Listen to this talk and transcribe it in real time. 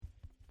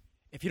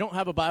If you don't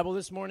have a Bible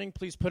this morning,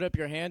 please put up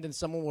your hand and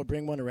someone will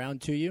bring one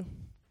around to you.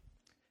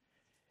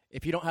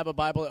 If you don't have a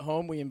Bible at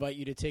home, we invite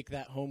you to take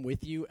that home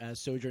with you as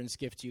Sojourn's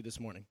gift to you this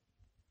morning.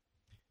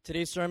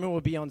 Today's sermon will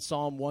be on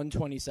Psalm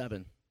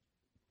 127.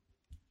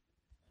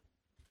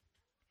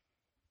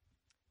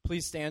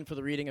 Please stand for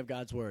the reading of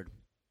God's Word.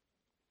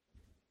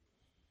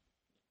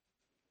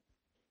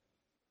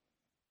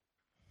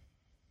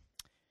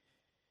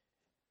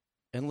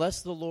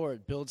 Unless the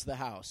Lord builds the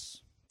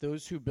house,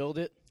 those who build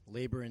it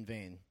labor in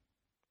vain.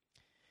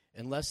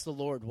 Unless the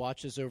Lord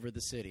watches over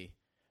the city,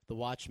 the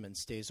watchman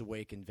stays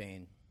awake in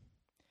vain.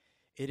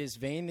 It is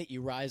vain that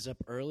you rise up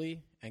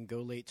early and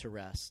go late to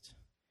rest,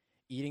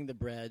 eating the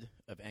bread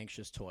of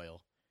anxious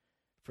toil,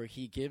 for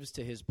he gives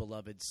to his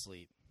beloved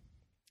sleep.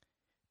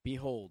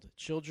 Behold,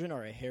 children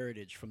are a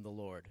heritage from the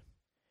Lord.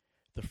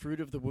 The fruit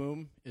of the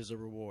womb is a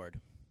reward.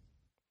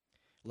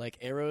 Like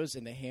arrows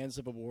in the hands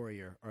of a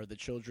warrior are the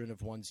children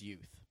of one's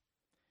youth.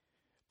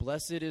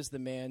 Blessed is the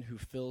man who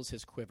fills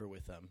his quiver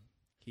with them.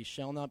 He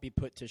shall not be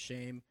put to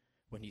shame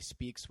when he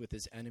speaks with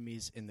his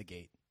enemies in the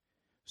gate.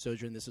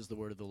 Sojourn, this is the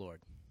word of the Lord.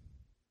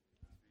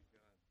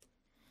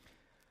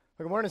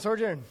 Well, good morning,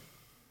 Sojourn.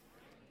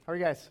 How are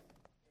you guys?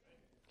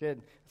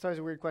 Good. It's always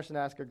a weird question to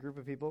ask a group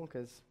of people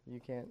because you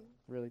can't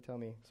really tell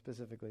me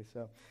specifically.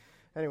 So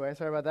anyway,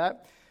 sorry about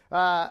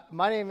that.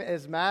 My name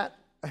is Matt.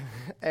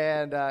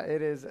 And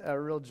it is a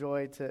real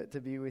joy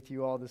to be with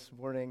you all this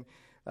morning.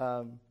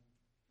 Let's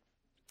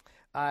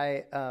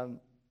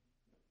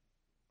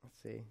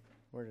see,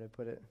 where did I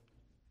put it?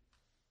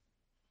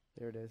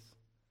 There it is,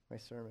 my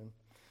sermon.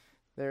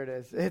 There it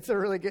is. It's a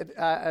really good,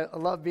 I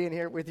love being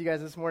here with you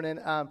guys this morning.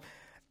 I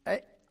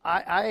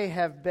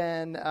have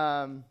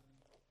been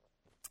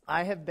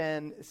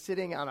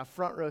sitting on a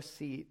front row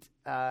seat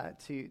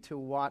to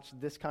watch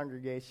this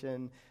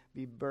congregation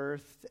be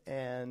birthed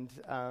and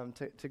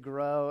to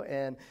grow,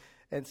 and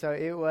so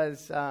it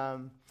was.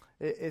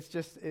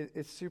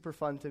 It's super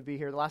fun to be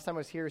here. The last time I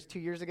was here was 2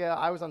 years ago.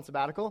 I was on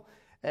sabbatical,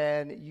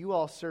 and you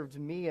all served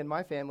me and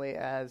my family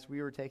as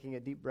we were taking a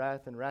deep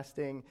breath and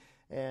resting,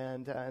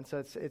 and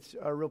so it's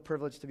a real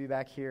privilege to be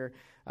back here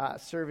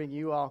serving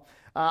you all.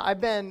 I've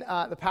been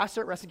the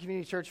pastor at Reston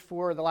Community Church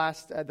for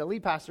the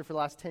lead pastor for the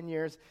last 10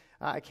 years.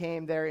 I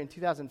came there in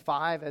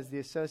 2005 as the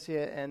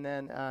associate, and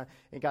then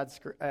in God's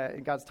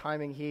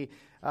timing, He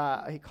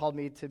called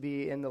me to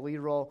be in the lead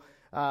role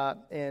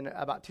in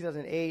about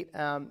 2008.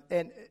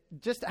 And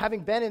just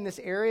having been in this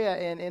area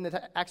and in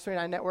the Acts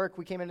 29 network,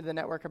 we came into the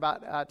network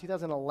about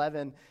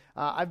 2011.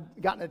 I've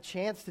gotten a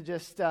chance to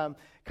just come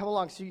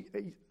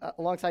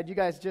alongside you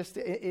guys, just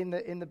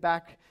in the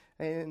back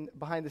and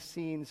behind the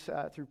scenes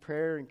through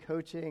prayer and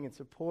coaching and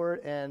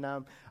support. And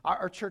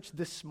our church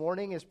this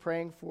morning is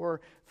praying for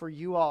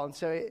you all. And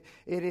so it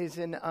is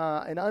an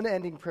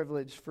unending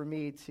privilege for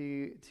me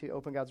to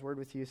open God's Word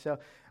with you. So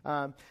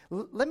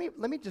let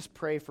me just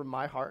pray from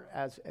my heart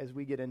as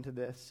we get into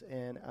this.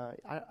 And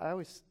I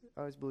always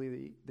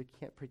believe that you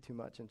can't pray too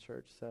much in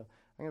church. So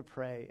I'm going to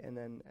pray, and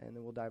then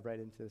we'll dive right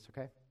into this,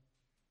 okay?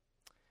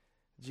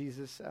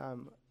 Jesus,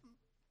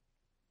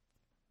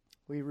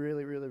 we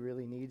really, really,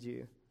 really need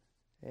you.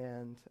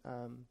 And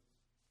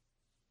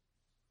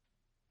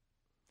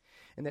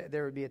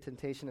there would be a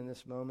temptation in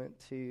this moment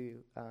to,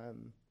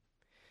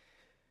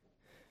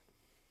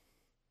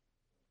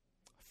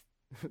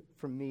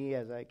 from me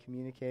as I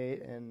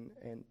communicate, and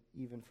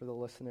even for the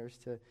listeners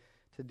to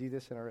do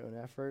this in our own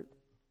effort.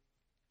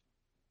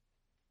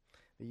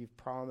 That you've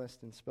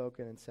promised and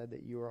spoken and said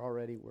that you are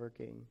already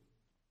working.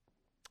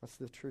 That's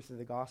the truth of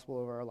the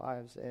gospel of our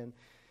lives. And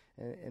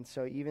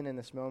so even in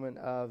this moment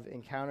of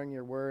encountering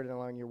your word and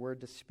allowing your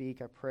word to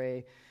speak, I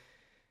pray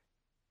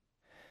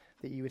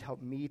that you would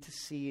help me to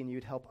see and you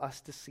would help us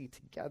to see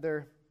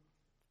together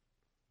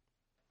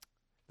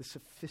the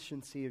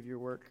sufficiency of your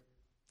work,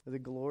 the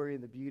glory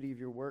and the beauty of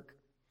your work.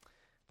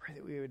 Pray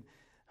that we would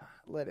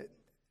let it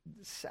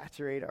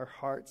saturate our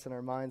hearts and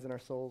our minds and our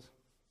souls.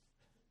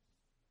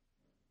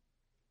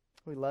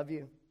 We love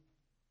you.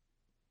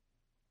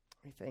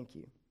 We thank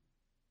you.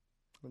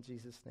 In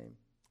Jesus' name,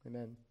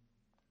 amen.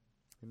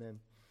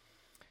 Amen.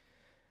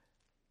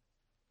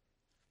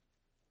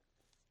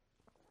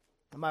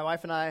 My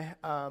wife and I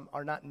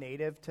are not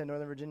native to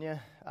Northern Virginia.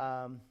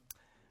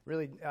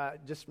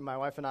 Just my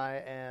wife and I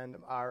and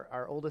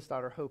our oldest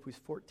daughter, Hope, who's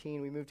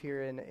 14. We moved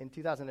here in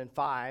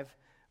 2005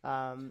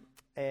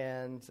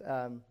 and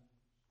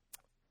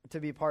to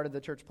be part of the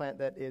church plant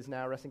that is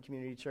now Reston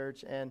Community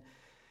Church. And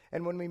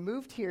when we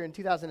moved here in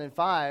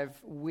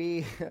 2005,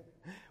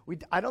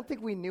 I don't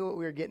think we knew what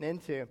we were getting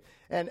into.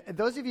 And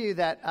those of you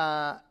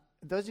that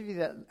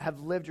have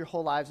lived your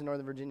whole lives in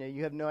Northern Virginia,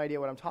 you have no idea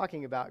what I'm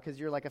talking about because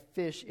you're like a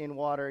fish in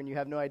water and you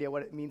have no idea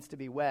what it means to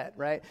be wet,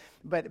 right?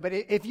 But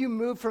if you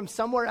move from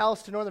somewhere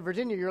else to Northern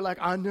Virginia, you're like,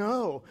 I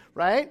know,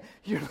 right?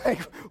 You're like,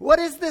 what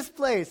is this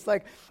place?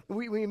 Like,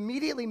 we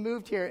immediately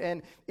moved here,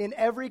 and in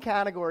every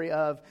category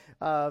of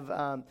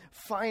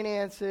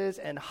finances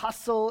and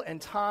hustle and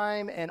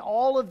time and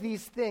all of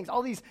these things,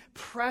 all these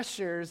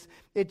pressures,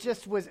 it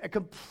just was a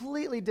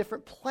completely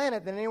different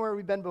planet than anywhere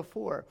we've been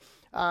before.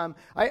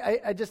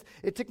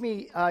 It took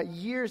me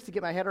years to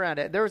get my head around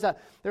it. There was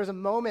a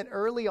moment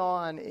early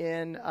on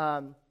in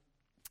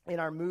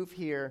our move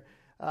here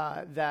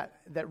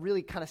that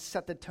really kind of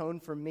set the tone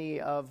for me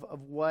of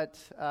what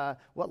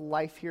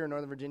life here in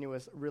Northern Virginia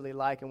was really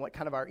like and what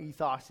kind of our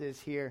ethos is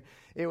here.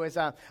 It was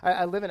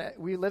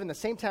we live in the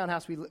same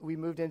townhouse we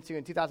moved into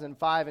in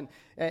 2005, and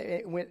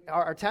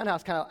our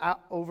townhouse kind of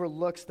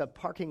overlooks the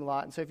parking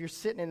lot. And so if you're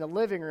sitting in the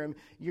living room,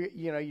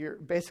 you're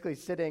basically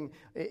sitting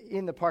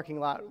in the parking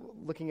lot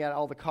looking at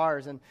all the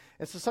cars. And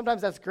so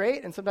sometimes that's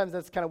great, and sometimes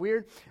that's kind of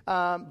weird.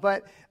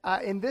 But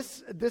in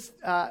this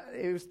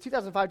it was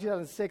 2005,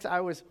 2006. I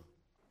was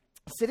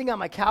sitting on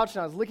my couch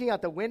and I was looking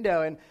out the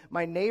window, and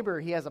my neighbor,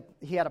 he had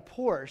a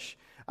Porsche.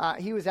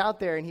 He was out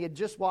there and he had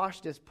just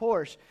washed his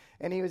Porsche,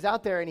 and he was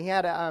out there and he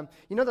had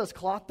those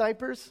cloth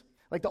diapers,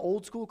 like the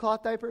old school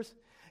cloth diapers.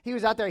 He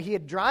was out there. He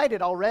had dried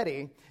it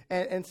already,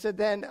 and so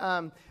then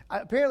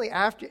apparently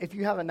after, if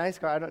you have a nice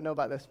car, I don't know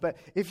about this, but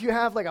if you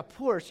have like a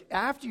Porsche,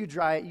 after you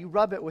dry it, you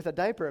rub it with a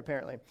diaper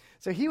apparently.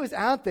 So he was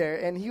out there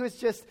and he was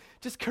just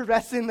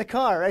caressing the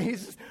car, right?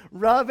 He's just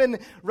rubbing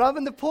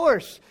the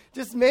Porsche,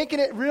 just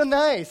making it real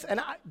nice, and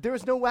there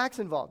was no wax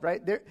involved,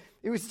 right?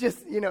 It was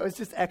just it's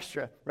just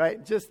extra,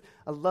 right?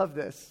 I love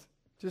this,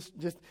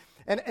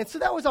 and so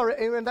that was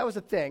already, and that was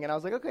a thing, and I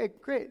was like, okay,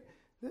 great,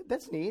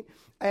 that's neat,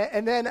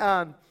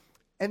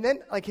 and then,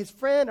 like, his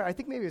friend, or I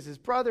think maybe it was his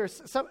brother,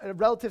 a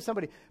relative,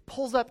 somebody,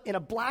 pulls up in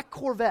a black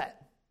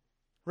Corvette,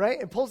 right?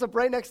 And pulls up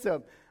right next to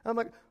him. I'm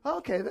like, oh,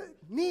 okay,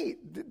 neat.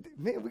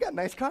 Man, we got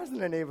nice cars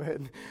in our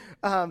neighborhood.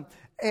 And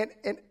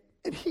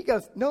he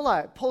goes, no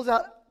lie, pulls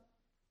out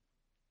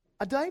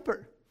a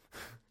diaper,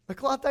 a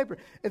cloth diaper.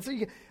 And so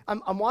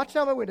I'm watching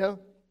out my window.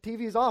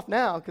 TV's off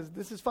now because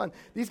this is fun.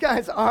 These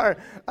guys are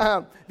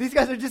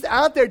just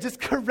out there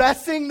just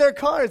caressing their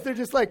cars. They're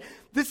just like,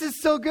 this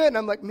is so good. And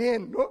I'm like,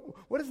 man,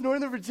 what is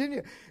Northern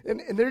Virginia?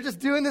 And they're just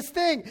doing this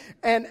thing.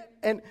 And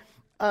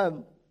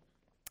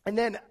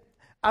then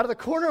out of the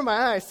corner of my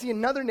eye, I see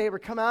another neighbor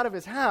come out of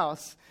his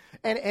house,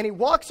 and he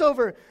walks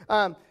over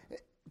to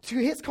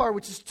his car,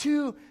 which is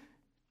two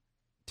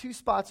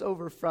spots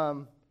over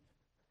from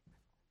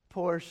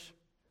Porsche,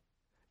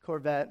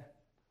 Corvette,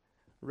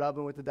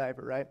 rubbing with the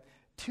diaper, right?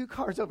 2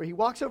 cars over. He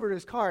walks over to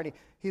his car and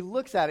he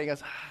looks at it. He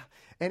goes,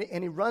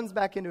 and he runs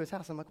back into his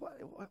house. I'm like,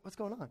 what's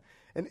going on?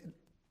 And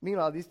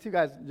meanwhile, these 2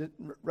 guys just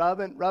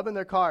rubbing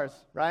their cars,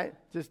 right?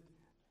 Just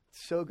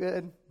so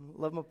good.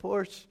 Love my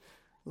Porsche.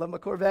 Love my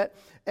Corvette.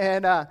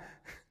 And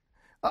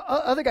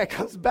other guy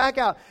comes back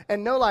out,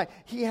 and no lie,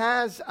 he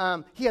has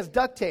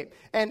duct tape.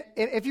 And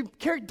if you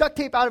carry duct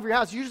tape out of your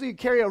house, usually you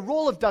carry a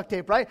roll of duct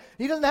tape, right?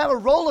 He doesn't have a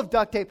roll of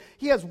duct tape.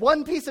 He has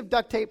one piece of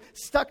duct tape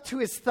stuck to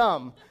his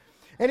thumb.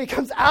 And he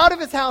comes out of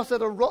his house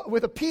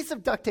with a piece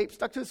of duct tape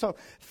stuck to his thumb,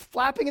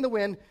 flapping in the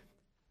wind.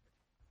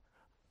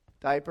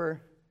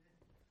 Diaper,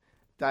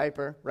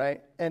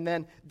 right? And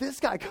then this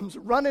guy comes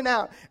running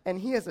out, and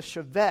he has a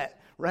Chevette,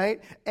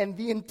 right? And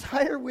the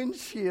entire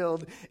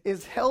windshield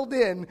is held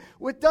in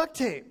with duct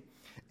tape.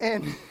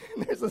 And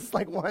there's this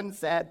like one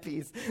sad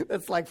piece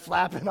that's like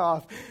flapping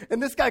off.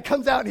 And this guy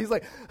comes out and he's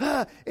like,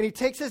 and he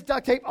takes his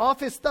duct tape off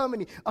his thumb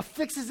and he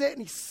affixes it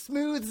and he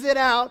smooths it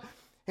out.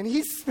 And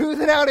he's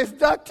smoothing out his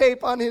duct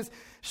tape on his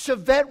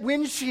Chevette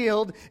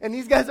windshield, and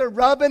these guys are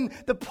rubbing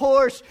the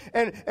Porsche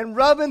and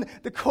rubbing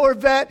the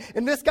Corvette,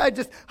 and this guy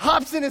just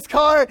hops in his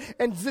car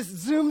and just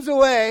zooms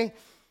away.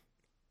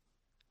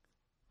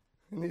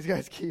 And these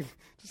guys keep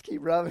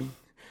rubbing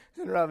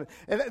and rubbing.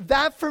 And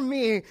that, for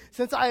me,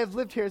 since I have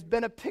lived here, has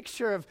been a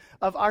picture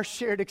of our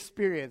shared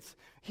experience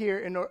here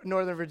in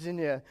Northern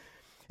Virginia.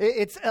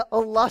 It's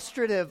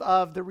illustrative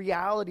of the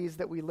realities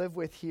that we live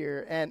with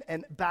here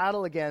and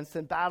battle against,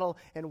 and battle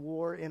and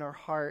war in our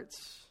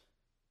hearts.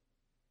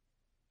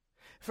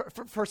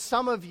 For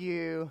some of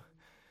you,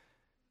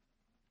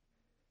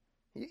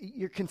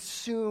 you're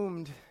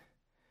consumed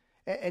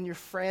and you're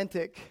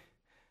frantic,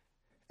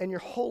 and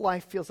your whole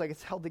life feels like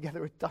it's held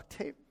together with duct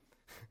tape.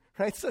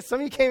 Right? So some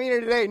of you came in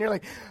here today and you're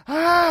like,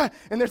 and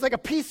there's like a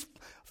piece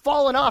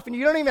falling off, and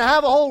you don't even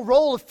have a whole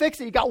roll to fix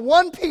it. You got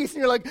one piece, and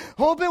you're like,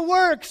 hope it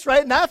works,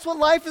 right? And that's what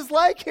life is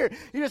like here.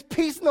 You're just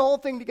piecing the whole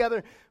thing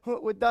together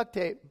with duct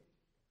tape.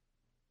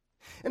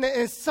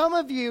 And some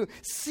of you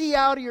see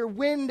out of your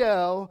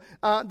window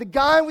the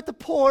guy with the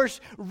Porsche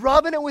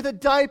rubbing it with a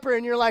diaper,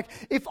 and you're like,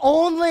 if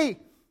only.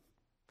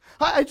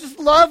 I just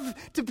love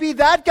to be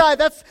that guy.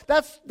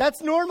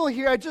 That's normal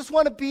here. I just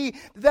want to be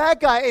that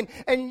guy.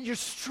 And you're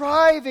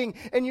striving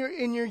and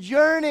you're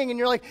yearning, and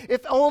you're like,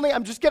 if only I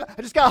just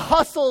gotta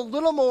hustle a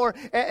little more,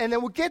 and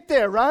then we'll get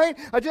there, right?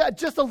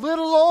 Just a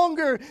little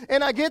longer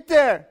and I get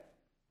there.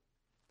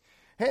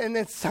 And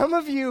then some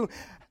of you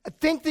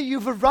think that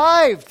you've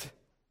arrived.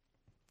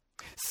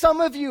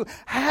 Some of you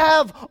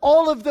have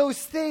all of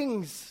those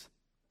things.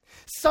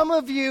 Some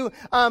of you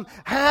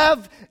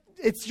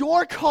it's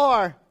your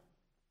car.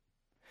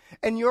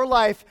 And your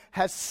life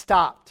has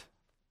stopped.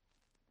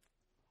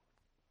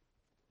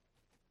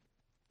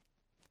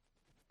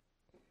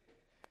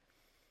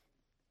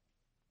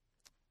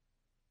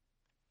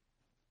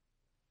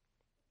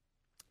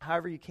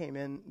 however you came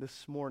in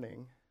this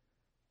morning,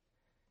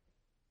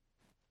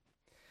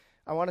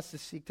 I want us to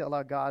seek to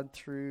allow God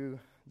through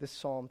this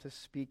psalm to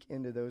speak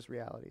into those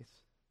realities.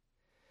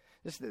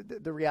 Just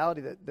the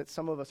reality that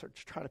some of us are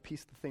trying to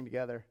piece the thing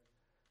together.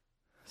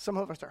 Some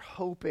of us are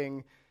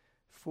hoping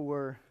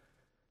for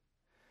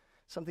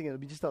something that'll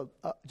be just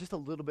a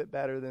little bit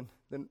better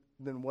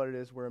than what it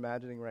is we're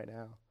imagining right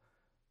now.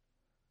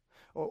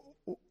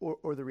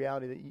 Or the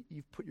reality that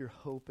you've put your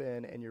hope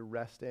in and your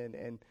rest in,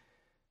 and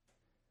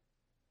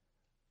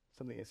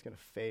something that's going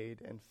to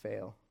fade and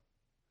fail.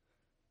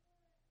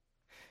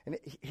 And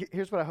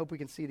here's what I hope we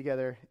can see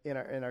together in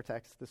our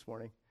text this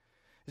morning.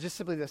 It's just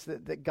simply this,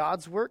 that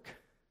God's work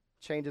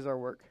changes our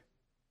work.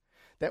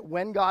 That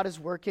when God is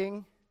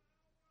working,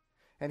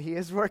 and He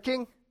is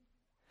working,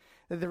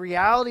 that the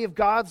reality of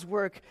God's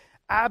work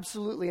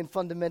absolutely and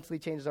fundamentally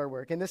changes our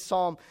work. In this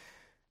psalm,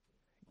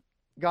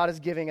 God is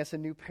giving us a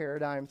new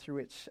paradigm through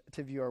which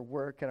to view our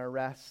work and our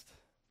rest.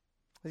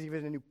 He's giving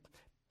us a new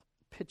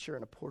picture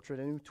and a portrait,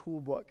 a new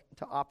toolbook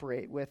to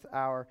operate with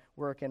our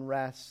work and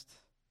rest.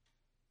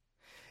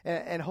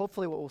 And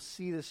hopefully what we'll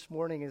see this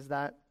morning is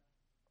that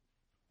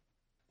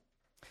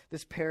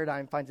this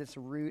paradigm finds its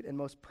root and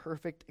most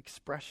perfect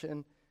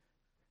expression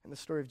in the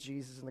story of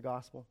Jesus in the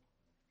gospel.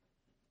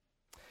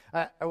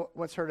 I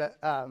once heard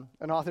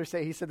an author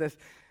say, he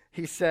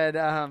said,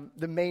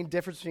 the main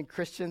difference between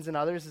Christians and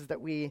others is that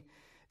we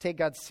take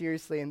God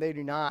seriously and they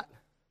do not.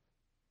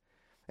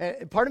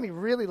 And part of me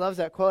really loves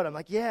that quote. I'm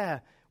like, yeah,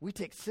 we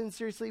take sin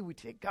seriously, we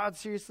take God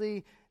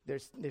seriously,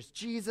 there's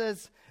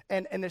Jesus,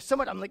 and there's so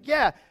much. I'm like,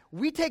 yeah,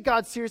 we take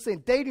God seriously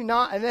and they do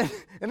not. And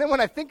then when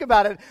I think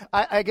about it,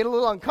 I get a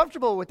little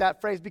uncomfortable with that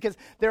phrase, because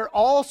there are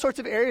all sorts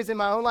of areas in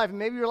my own life, and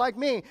maybe you're like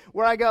me,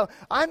 where I go,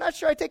 I'm not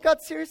sure I take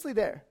God seriously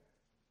there.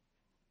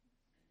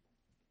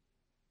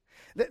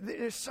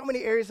 There's so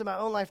many areas in my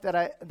own life that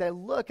I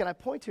look and I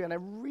point to, and I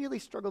really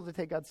struggle to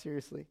take God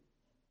seriously.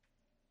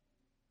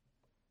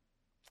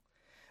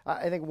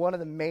 I think one of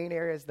the main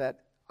areas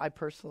that I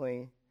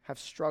personally have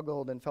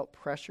struggled and felt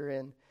pressure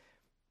in,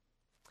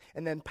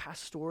 and then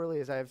pastorally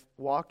as I've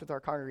walked with our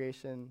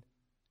congregation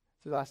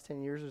through the last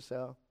 10 years or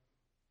so,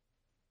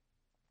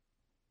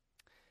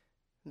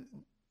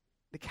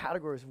 the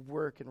categories of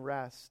work and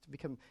rest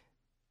become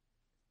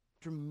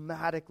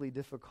dramatically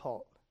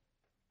difficult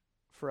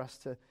for us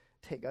to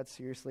take God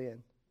seriously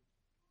in.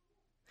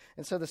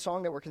 And so the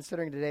song that we're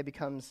considering today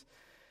becomes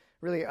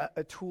really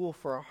a tool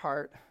for our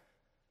heart,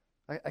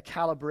 a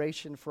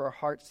calibration for our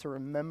hearts to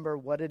remember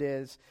what it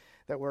is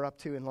that we're up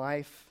to in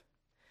life.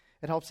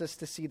 It helps us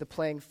to see the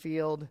playing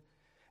field.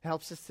 It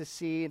helps us to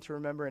see and to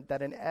remember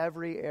that in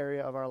every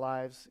area of our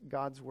lives,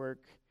 God's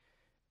work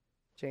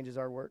changes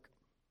our work.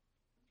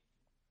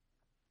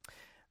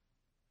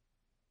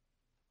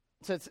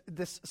 So it's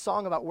this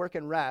song about work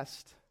and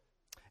rest.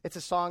 It's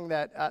a song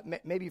that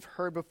maybe you've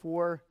heard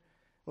before.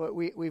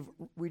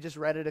 We just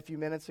read it a few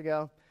minutes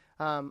ago.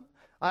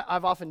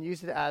 I've often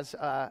used it as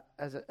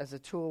a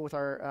tool with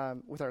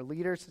our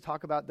leaders to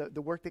talk about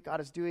the work that God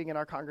is doing in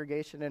our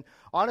congregation. And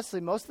honestly,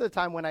 most of the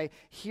time when I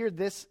hear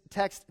this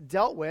text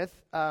dealt with,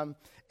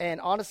 and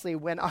honestly,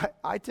 when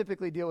I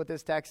typically deal with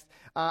this text,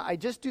 I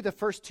just do the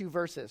first two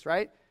verses,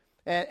 right?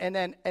 And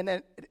then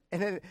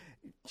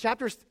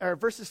chapters or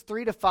verses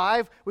 3 to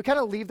 5, we kind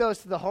of leave those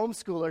to the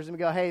homeschoolers and we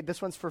go, hey,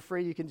 this one's for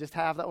free. You can just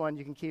have that one.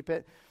 You can keep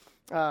it.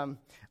 We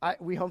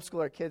homeschool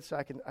our kids, so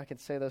I can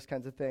say those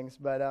kinds of things.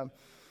 But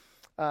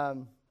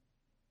what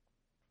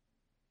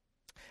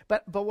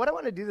I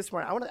want to do this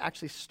morning, I want to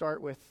actually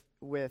start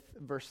with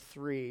verse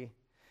 3.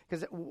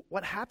 Because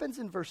what happens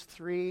in verse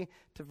 3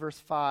 to verse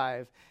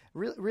 5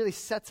 really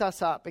sets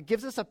us up. It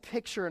gives us a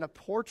picture and a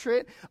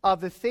portrait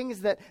of the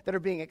things that are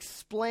being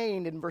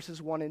explained in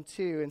verses 1 and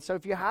 2. And so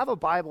if you have a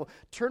Bible,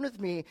 turn with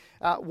me,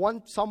 Psalm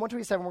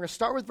 127. We're going to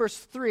start with verse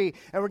 3,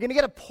 and we're going to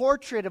get a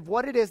portrait of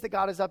what it is that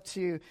God is up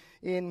to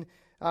in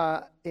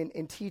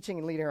teaching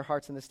and leading our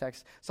hearts in this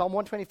text. Psalm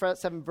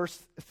 127,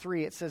 verse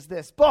 3, it says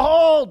this: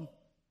 Behold!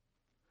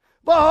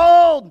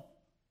 Behold!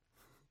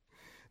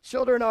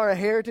 Children are a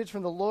heritage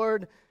from the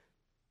Lord,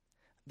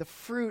 the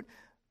fruit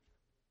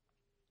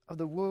of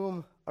the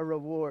womb a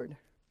reward.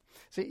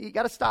 So you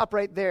got to stop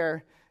right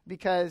there,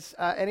 because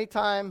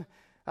anytime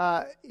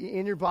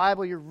in your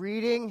Bible you're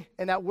reading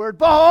and that word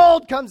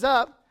 "behold" comes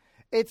up,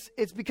 it's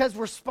because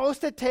we're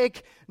supposed to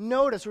take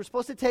notice. We're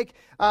supposed to take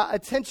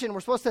attention. We're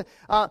supposed to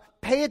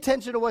pay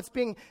attention to what's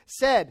being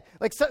said.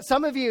 Like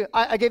some of you,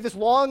 I gave this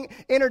long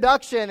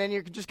introduction, and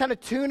you're just kind of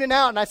tuning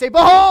out, and I say,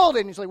 "Behold!"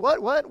 And you're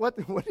like, what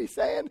are you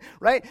saying?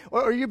 Right?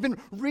 Or you've been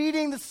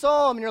reading the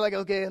psalm, and you're like,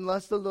 okay,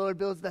 unless the Lord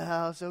builds the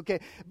house, okay.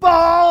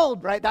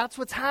 Behold! Right? That's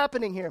what's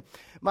happening here.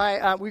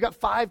 We got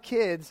 5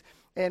 kids,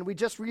 and we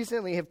just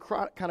recently have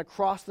kind of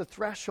crossed the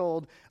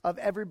threshold of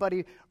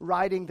everybody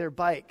riding their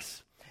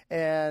bikes.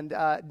 And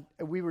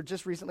we were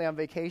just recently on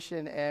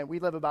vacation, and we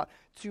live about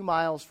 2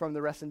 miles from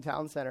the Reston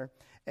Town Center.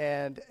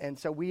 And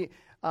so we,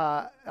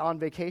 on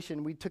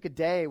vacation, we took a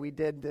day. We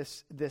did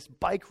this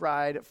bike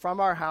ride from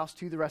our house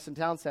to the Reston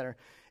Town Center.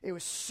 It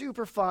was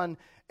super fun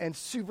and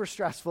super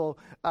stressful.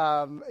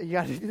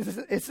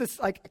 It's this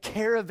like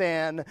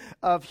caravan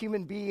of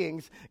human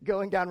beings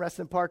going down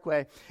Reston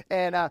Parkway.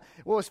 And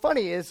what was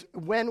funny is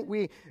when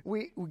we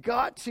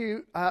got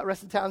to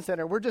Reston Town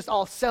Center, we're just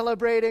all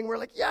celebrating. We're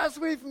like, yes,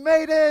 we've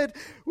made it.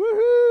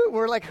 Woohoo!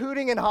 We're like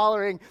hooting and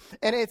hollering.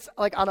 And it's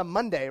like on a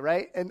Monday,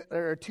 right?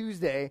 Or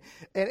Tuesday,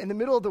 and in the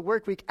middle of the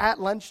work week at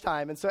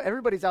lunchtime. And so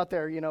everybody's out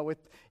there, with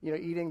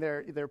eating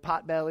their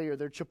Potbelly or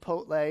their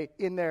Chipotle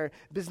in their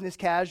business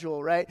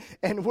casual, right?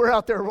 And we're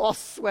out there, we're all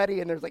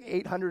sweaty, and there's like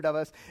 800 of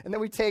us. And then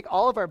we take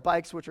all of our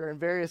bikes, which are in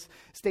various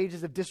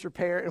stages of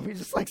disrepair, and we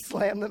just like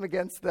slam them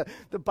against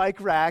the bike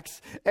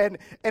racks. And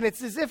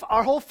it's as if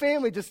our whole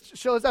family just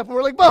shows up, and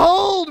we're like,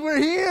 behold, we're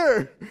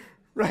here.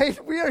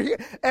 Right? We are here.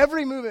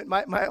 Every movement.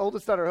 My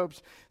oldest daughter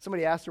hopes,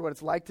 somebody asked her what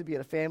it's like to be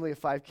in a family of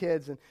 5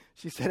 kids, and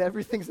she said,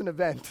 everything's an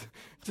event.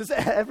 Just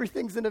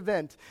everything's an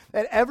event.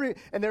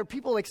 And there are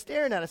people like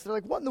staring at us. They're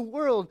like, what in the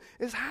world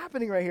is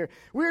happening right here?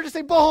 We're just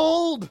saying,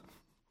 behold,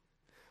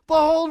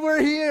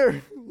 we're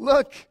here.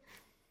 Look.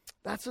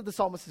 That's what the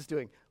psalmist is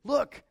doing.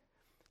 Look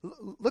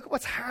at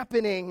what's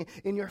happening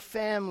in your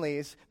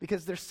families,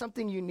 because there's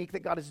something unique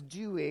that God is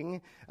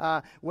doing.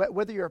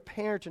 Whether you're a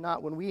parent or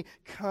not, when we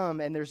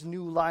come and there's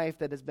new life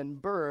that has been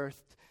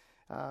birthed,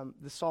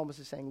 the psalmist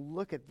is saying,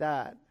 look at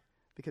that,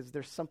 because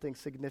there's something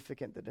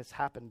significant that has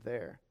happened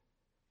there.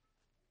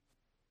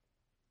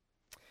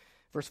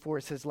 Verse 4,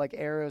 it says, like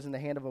arrows in the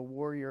hand of a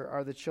warrior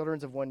are the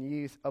children of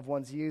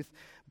one's youth.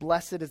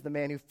 Blessed is the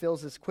man who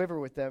fills his quiver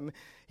with them.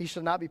 He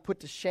shall not be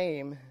put to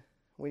shame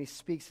when he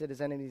speaks at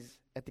his enemies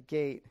at the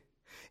gate.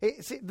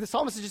 The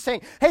psalmist is just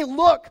saying, hey,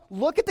 look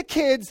at the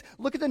kids,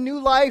 look at the new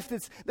life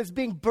that's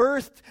being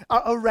birthed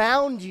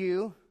around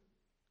you.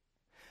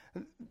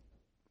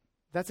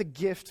 That's a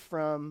gift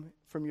from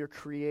your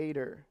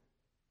Creator.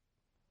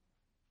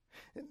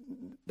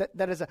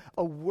 That is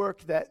a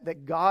work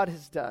that God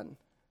has done.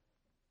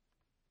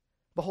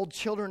 Behold,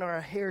 children are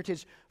a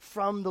heritage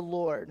from the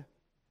Lord.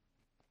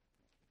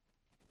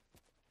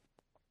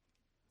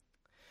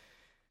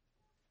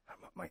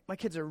 My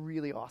kids are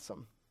really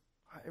awesome.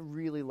 I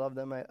really love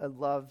them. I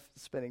love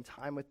spending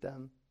time with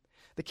them.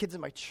 The kids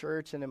in my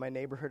church and in my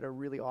neighborhood are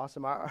really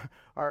awesome.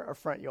 Our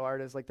front yard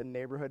is like the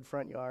neighborhood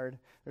front yard.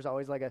 There's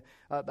always like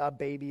a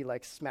baby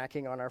like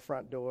smacking on our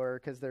front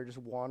door because they're just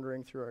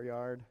wandering through our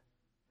yard.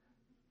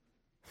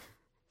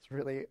 It's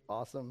really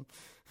awesome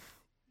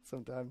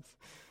sometimes.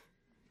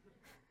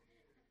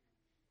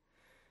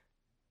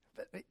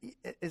 But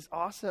as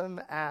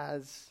awesome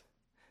as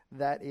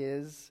that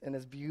is, and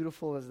as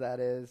beautiful as that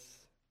is,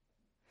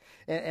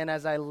 and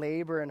as I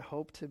labor and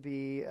hope to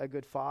be a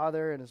good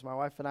father, and as my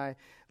wife and I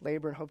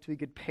labor and hope to be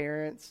good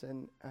parents,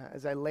 and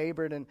as I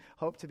labored and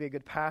hope to be a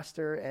good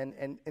pastor,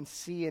 and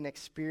see and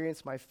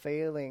experience my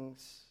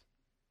failings,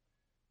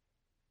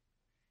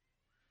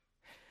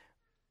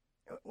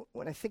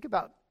 when I think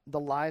about the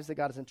lives that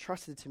God has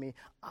entrusted to me,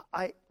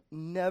 I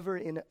never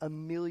in a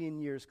million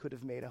years could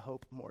have made a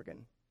Hope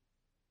Morgan.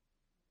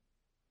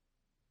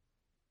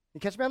 You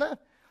catch me on that?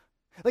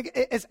 Like,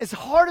 as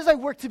hard as I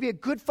work to be a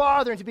good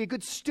father and to be a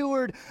good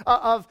steward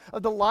of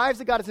the lives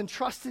that God has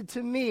entrusted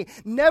to me,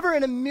 never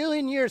in a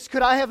million years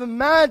could I have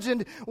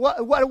imagined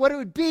what it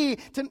would be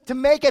to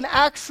make an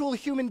actual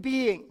human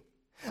being.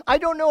 I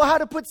don't know how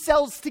to put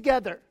cells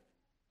together.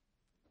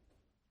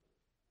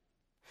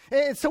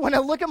 And so when I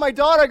look at my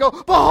daughter, I go,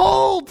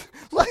 behold,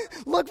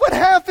 look what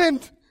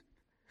happened.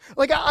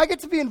 Like, I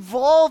get to be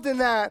involved in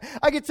that.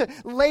 I get to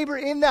labor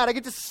in that. I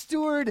get to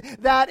steward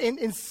that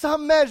in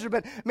some measure.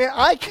 But, man,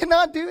 I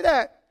cannot do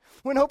that.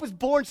 When Hope was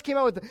born, she came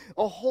out with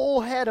a whole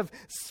head of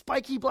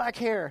spiky black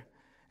hair.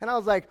 And I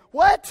was like,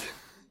 what?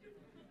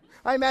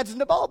 I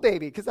imagined a bald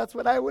baby because that's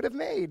what I would have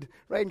made.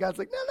 Right? And God's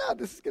like, no,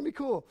 this is going to be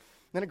cool.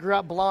 And then it grew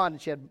out blonde,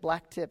 and she had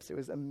black tips. It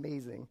was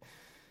amazing.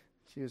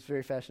 She was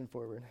very fashion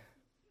forward.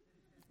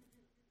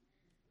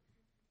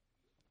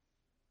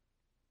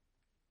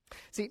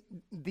 See,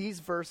 these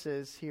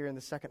verses here in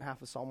the second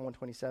half of Psalm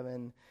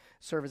 127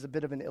 serve as a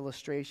bit of an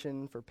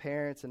illustration for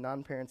parents and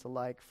non-parents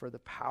alike for the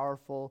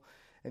powerful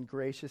and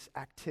gracious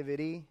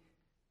activity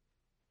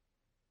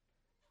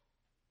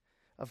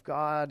of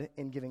God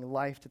in giving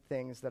life to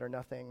things that are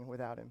nothing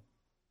without Him.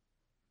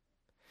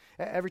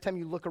 Every time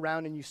you look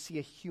around and you see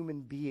a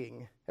human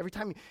being, every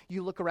time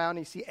you look around and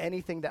you see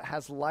anything that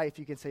has life,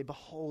 you can say,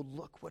 behold,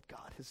 look what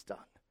God has done.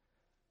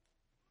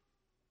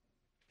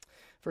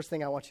 First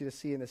thing I want you to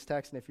see in this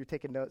text, and if you're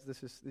taking notes,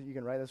 you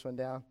can write this one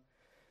down.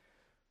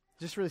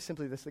 Just really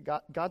simply this,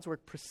 that God's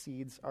work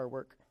precedes our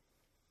work.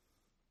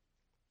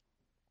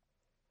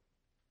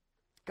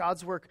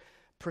 God's work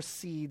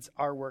precedes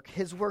our work.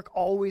 His work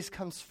always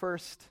comes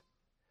first.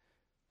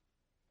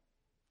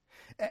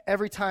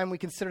 Every time we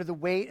consider the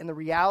weight and the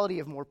reality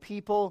of more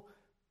people,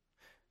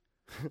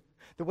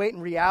 the weight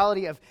and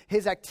reality of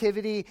His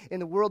activity in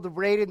the world, the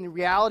weight and the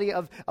reality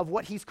of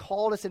what He's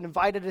called us and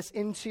invited us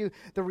into,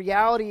 the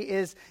reality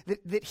is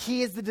that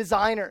He is the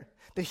designer,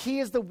 that he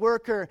is the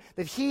worker,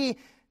 that he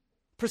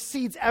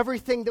precedes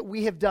everything that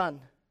we have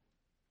done.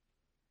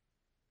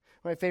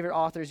 One of my favorite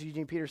authors,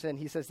 Eugene Peterson,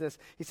 he says this.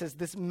 He says,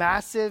 this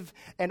massive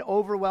and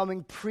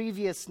overwhelming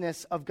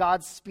previousness of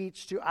God's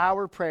speech to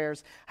our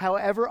prayers,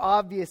 however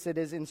obvious it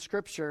is in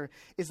Scripture,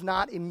 is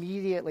not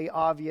immediately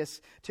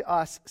obvious to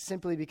us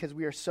simply because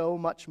we are so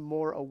much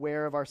more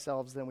aware of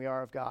ourselves than we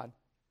are of God.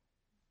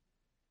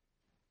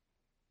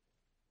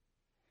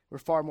 We're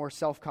far more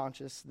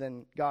self-conscious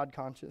than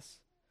God-conscious.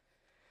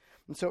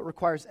 And so it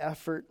requires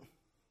effort,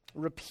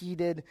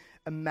 repeated,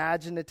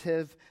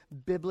 imaginative,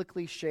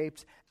 biblically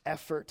shaped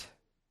effort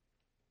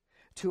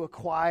to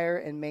acquire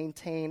and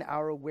maintain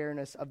our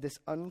awareness of this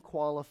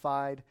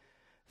unqualified,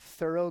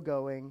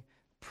 thoroughgoing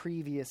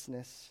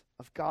previousness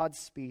of God's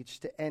speech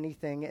to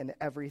anything and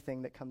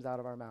everything that comes out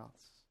of our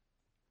mouths.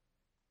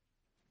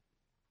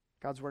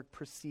 God's work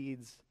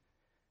precedes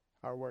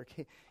our work.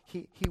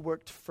 He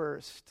worked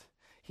first.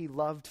 He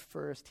loved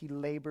first. He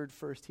labored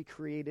first. He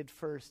created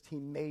first. He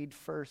made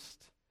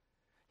first.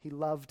 He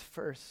loved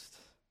first.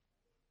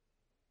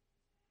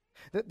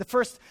 The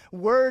first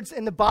words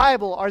in the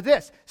Bible are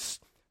this.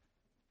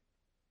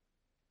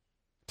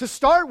 To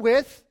start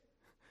with,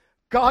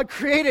 God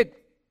created.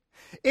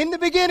 In the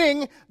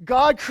beginning,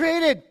 God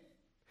created.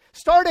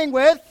 Starting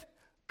with,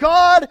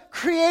 God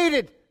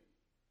created.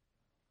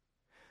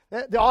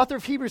 The author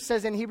of Hebrews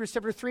says in Hebrews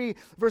chapter 3,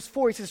 verse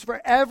 4, he says,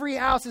 for every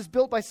house is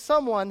built by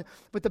someone,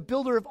 but the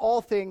builder of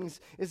all things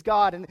is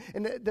God. And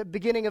in the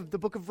beginning of the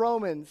book of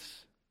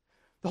Romans,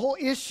 the whole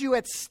issue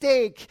at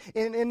stake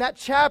in that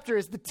chapter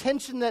is the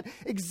tension that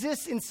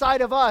exists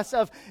inside of us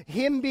of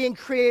him being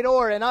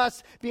creator and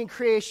us being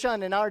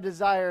creation, and our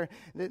desire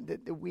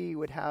that we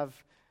would have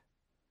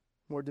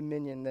more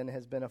dominion than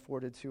has been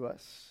afforded to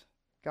us.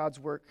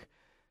 God's work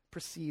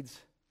precedes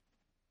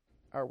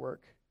our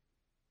work.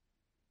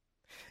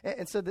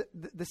 And so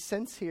the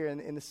sense here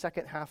in the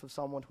second half of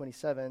Psalm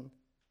 127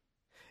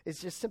 is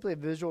just simply a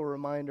visual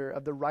reminder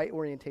of the right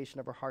orientation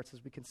of our hearts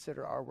as we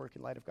consider our work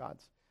in light of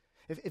God's.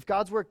 If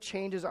God's work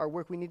changes our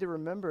work, we need to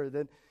remember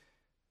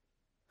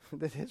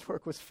that his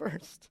work was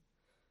first.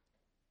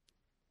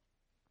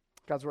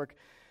 God's work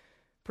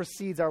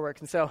precedes our work.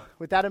 And so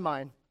with that in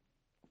mind,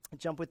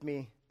 jump with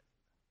me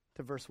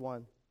to verse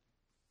 1.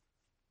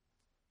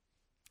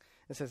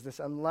 It says this,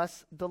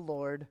 unless the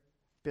Lord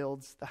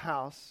builds the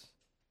house,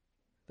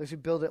 those who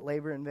build it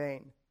labor in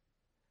vain.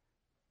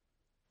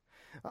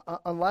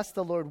 Unless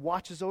the Lord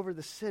watches over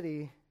the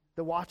city,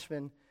 the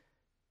watchman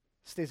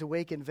stays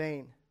awake in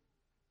vain.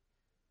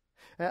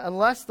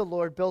 Unless the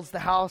Lord builds the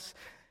house,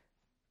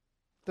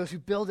 those who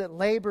build it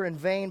labor in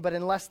vain. But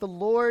unless the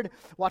Lord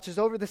watches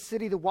over the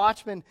city, the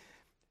watchman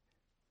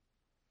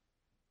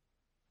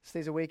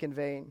stays awake in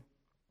vain.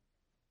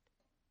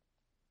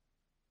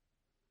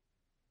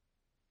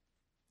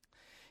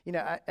 You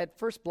know, at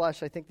first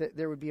blush, I think that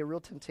there would be a real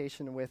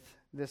temptation with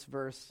this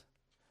verse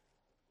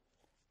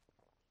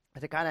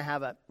to kind of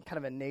have a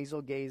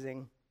navel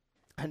gazing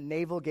kind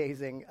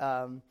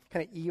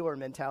of Eeyore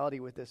mentality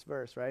with this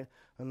verse, right?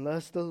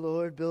 Unless the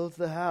Lord builds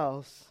the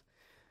house,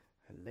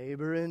 I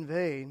labor in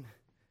vain.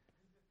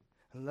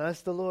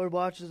 Unless the Lord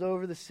watches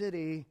over the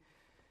city,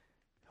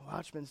 the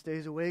watchman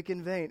stays awake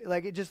in vain.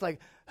 Like it just like,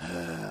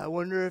 I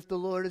wonder if the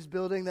Lord is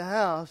building the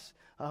house.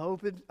 I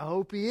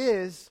hope he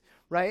is.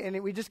 Right,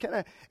 and we just kind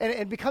of, and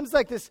it becomes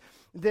like this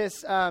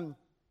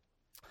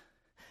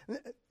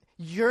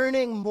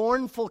yearning,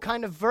 mournful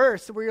kind of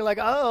verse where you're like,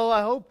 oh,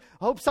 I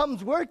hope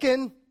something's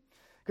working,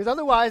 because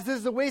otherwise this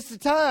is a waste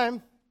of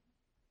time.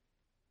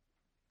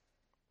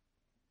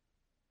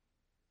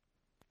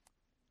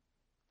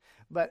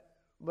 But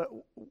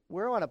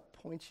where I want to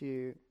point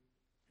you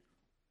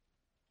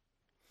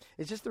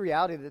is just the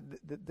reality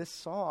that this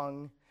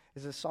song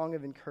is a song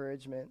of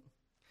encouragement.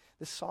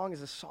 This song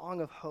is a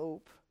song of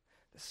hope.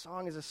 The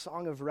song is a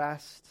song of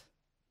rest.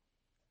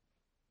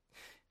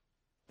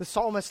 The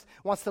psalmist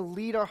wants to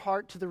lead our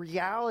heart to the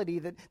reality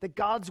that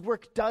God's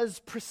work does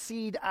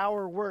precede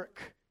our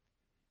work.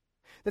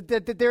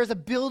 That there's a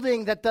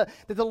building that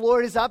the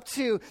Lord is up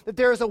to, that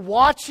there is a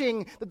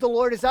watching that the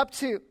Lord is up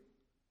to.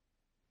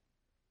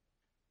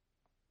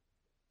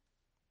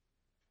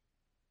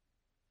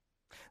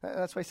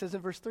 That's why he says in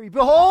verse 3,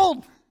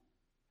 behold!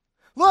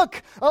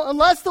 Look,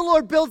 unless the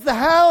Lord builds the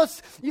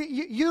house,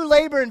 you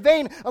labor in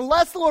vain.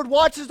 Unless the Lord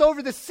watches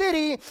over the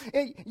city,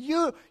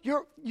 your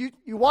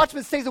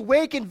watchman stays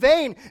awake in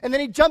vain. And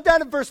then he jumped down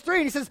to verse 3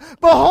 and he says,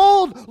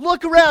 behold,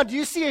 look around. Do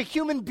you see a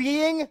human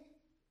being?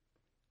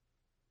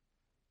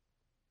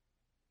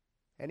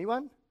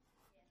 Anyone?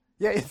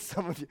 Yeah, it's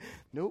some of you.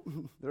 Nope,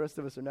 the rest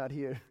of us are not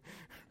here.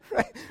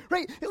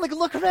 Right? Like,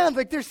 look around.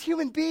 Like, there's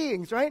human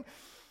beings, right?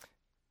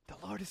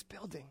 The Lord is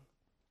building.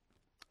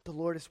 The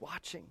Lord is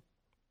watching.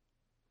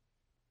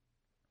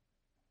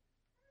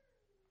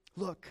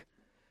 Look,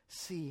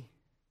 see.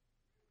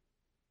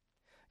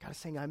 God is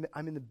saying,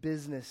 I'm in the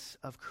business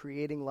of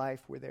creating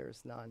life where there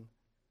is none.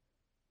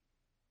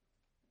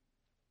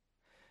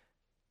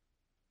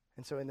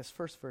 And so in this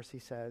first verse, he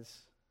says,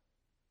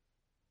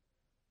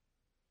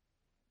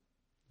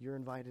 you're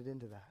invited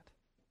into that.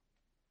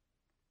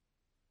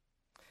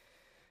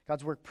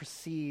 God's work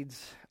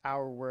precedes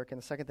our work.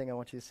 And the second thing I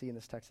want you to see in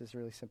this text is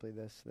really simply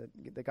this,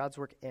 that God's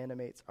work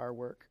animates our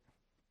work.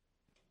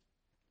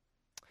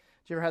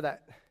 Did you ever have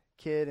that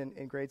kid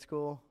in grade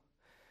school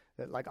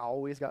that like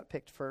always got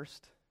picked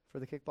first for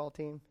the kickball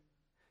team?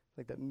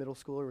 Like that middle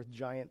schooler with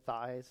giant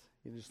thighs.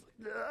 You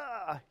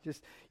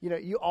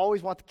you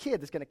always want the kid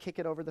that's going to kick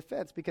it over the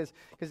fence because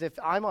if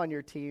I'm on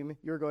your team,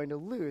 you're going to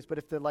lose. But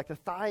if the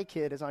thigh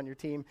kid is on your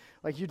team,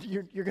 like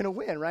you're going to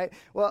win, right?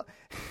 Well,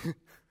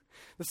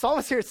 the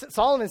psalmist here,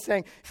 Solomon's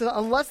saying, he says,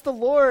 unless the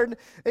Lord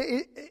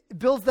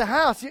builds the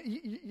house,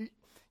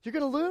 you're going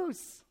to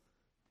lose.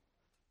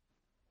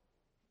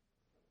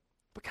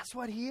 But guess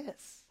what? He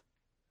is.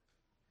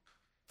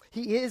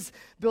 He is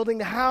building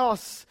the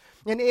house.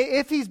 And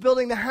if he's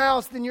building the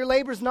house, then your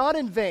labor's not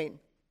in vain.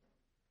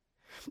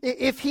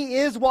 If he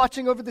is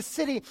watching over the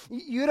city,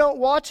 you don't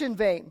watch in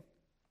vain.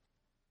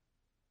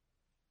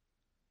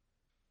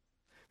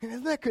 And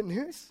isn't that good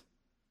news?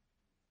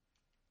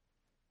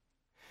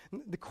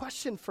 The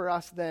question for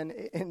us then,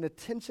 and the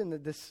tension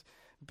that this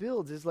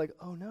builds is like,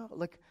 oh no,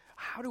 like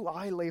how do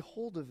I lay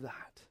hold of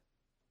that?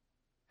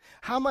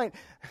 How might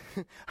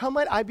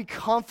I be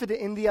confident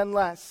in the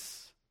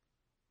unless?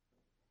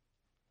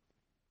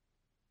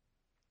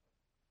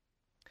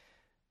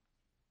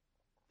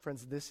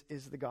 Friends, this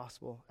is the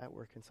gospel at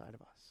work inside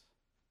of us.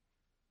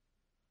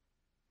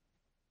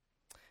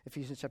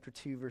 Ephesians chapter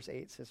 2, verse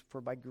 8 says,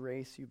 for by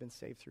grace you've been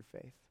saved through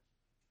faith.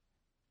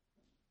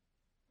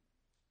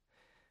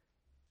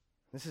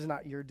 This is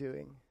not your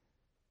doing.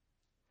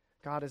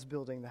 God is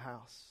building the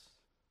house.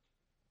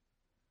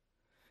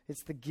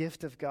 It's the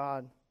gift of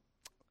God.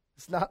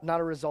 It's not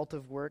a result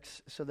of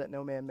works so that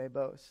no man may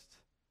boast.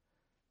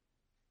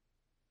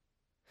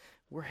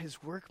 We're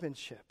his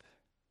workmanship,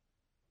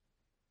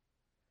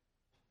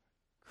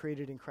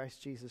 created in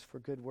Christ Jesus for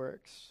good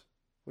works,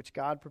 which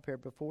God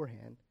prepared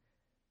beforehand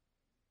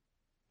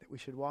that we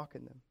should walk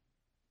in them.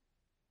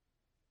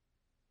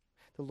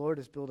 The Lord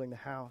is building the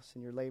house,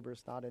 and your labor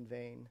is not in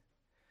vain.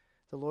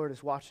 The Lord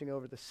is watching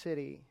over the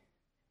city,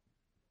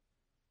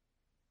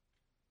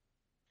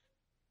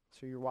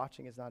 so your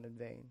watching is not in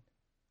vain.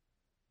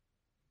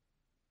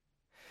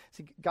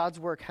 See,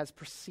 God's work has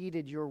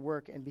preceded your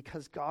work, and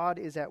because God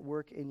is at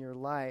work in your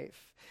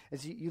life,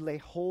 as you lay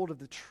hold of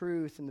the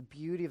truth and the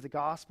beauty of the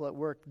gospel at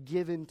work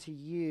given to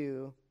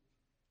you,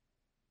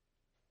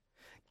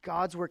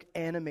 God's work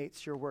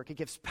animates your work. It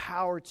gives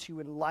power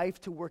to and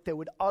life to work that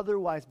would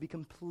otherwise be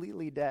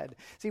completely dead.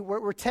 See,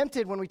 we're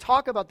tempted when we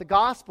talk about the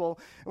gospel,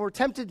 and we're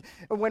tempted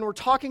when we're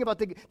talking about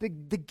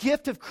the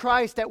gift of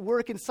Christ at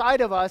work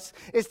inside of us,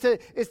 is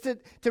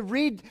to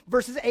read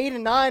verses 8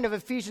 and 9 of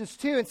Ephesians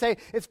 2 and say,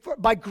 it's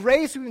by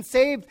grace we've been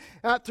saved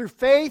through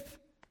faith.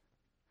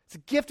 It's a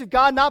gift of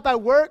God, not by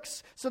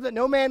works, so that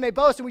no man may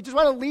boast. And we just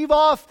want to leave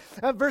off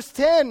verse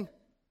 10.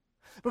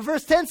 But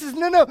verse 10 says,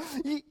 no,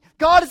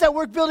 God is at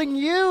work building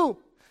you.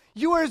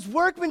 You are his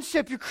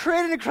workmanship. You're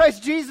created in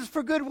Christ Jesus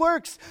for good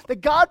works that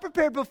God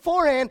prepared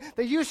beforehand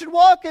that you should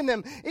walk in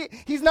them.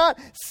 He's not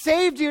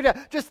saved you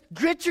to just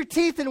grit your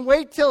teeth and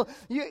wait till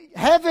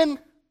heaven,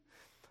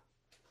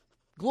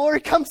 glory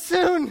comes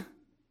soon.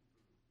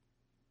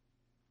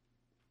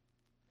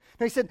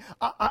 No, he said,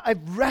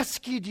 I've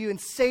rescued you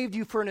and saved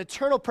you for an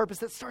eternal purpose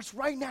that starts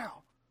right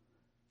now.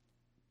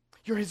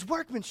 You're his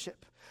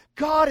workmanship.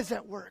 God is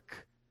at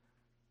work.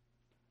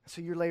 So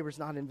your labor is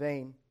not in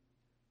vain.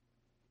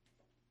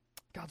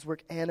 God's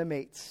work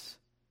animates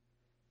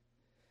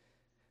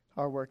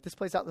our work. This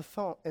plays out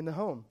in the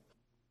home.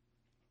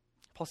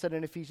 Paul said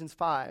in Ephesians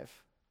 5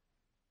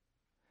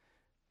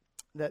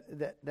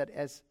 that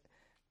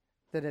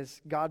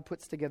as God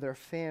puts together a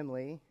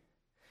family,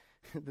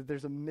 that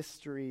there's a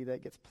mystery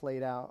that gets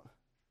played out.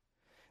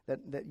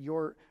 That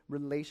your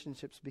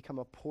relationships become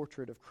a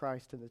portrait of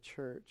Christ in the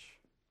church.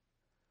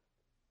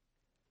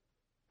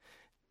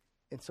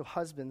 And so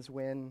husbands,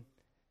 when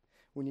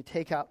you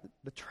take out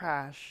the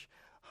trash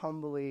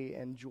humbly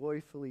and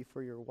joyfully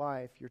for your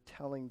wife, you're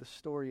telling the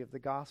story of the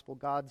gospel.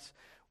 God's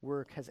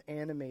work has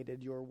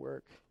animated your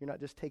work. You're not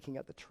just taking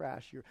out the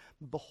trash. You're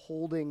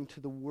beholding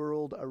to the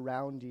world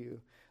around you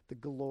the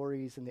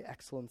glories and the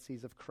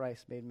excellencies of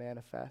Christ made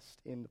manifest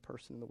in the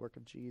person and the work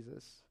of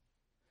Jesus.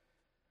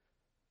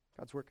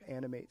 God's work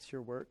animates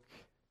your work.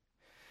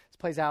 This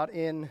plays out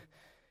in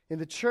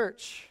the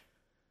church.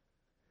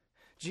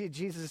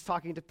 Jesus is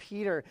talking to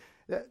Peter,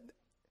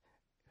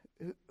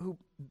 who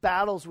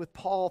battles with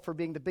Paul for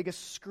being the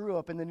biggest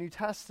screw-up in the New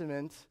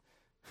Testament.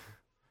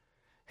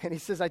 And he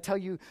says, I tell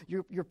you,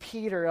 you're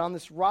Peter, on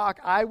this rock,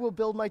 I will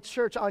build my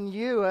church on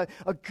you, a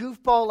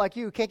goofball like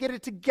you. Can't get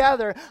it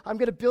together. I'm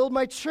going to build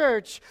my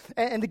church,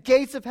 and the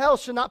gates of hell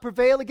shall not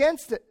prevail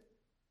against it.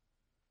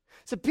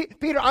 So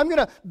Peter, I'm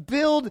going to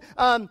build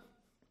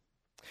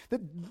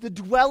the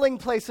dwelling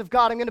place of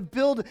God. I'm going to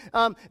build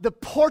the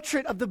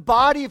portrait of the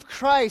body of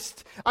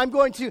Christ. I'm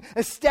going to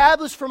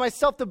establish for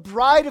myself the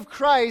bride of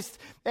Christ,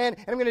 and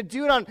I'm going to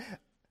do it on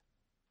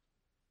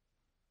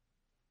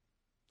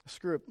a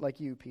screw-up like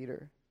you,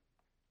 Peter.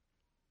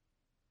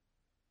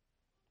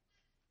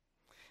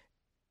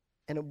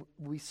 and it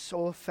will be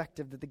so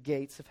effective that the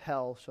gates of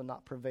hell shall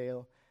not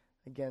prevail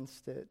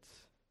against it.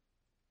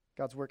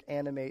 God's work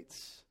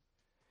animates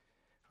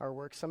our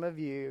work. Some of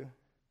you,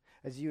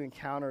 as you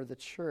encounter the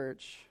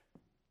church,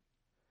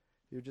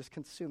 you're just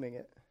consuming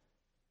it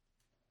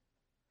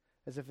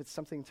as if it's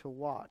something to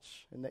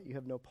watch and that you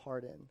have no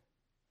part in. And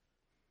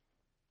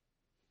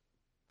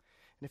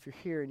if you're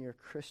here and you're a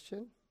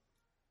Christian,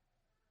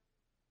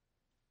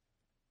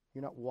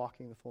 you're not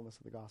walking the fullness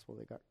of the gospel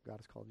that God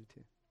has called you to.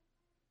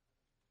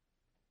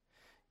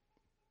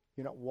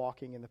 You're not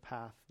walking in the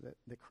path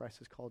that Christ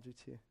has called you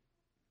to.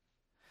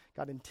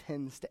 God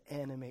intends to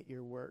animate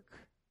your work.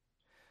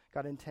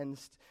 God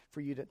intends for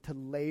you to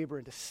labor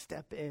and to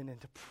step in and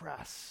to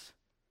press,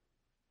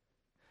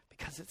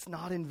 because it's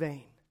not in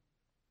vain.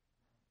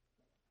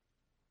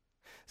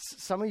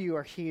 Some of you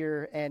are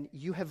here and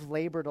you have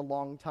labored a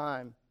long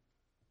time.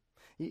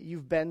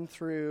 You've been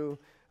through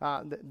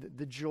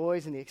the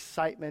joys and the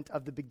excitement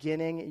of the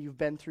beginning. You've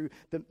been through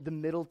the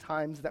middle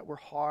times that were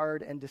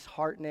hard and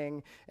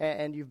disheartening,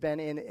 and you've been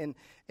in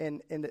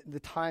the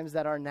times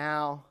that are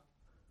now.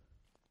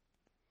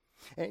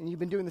 And you've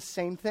been doing the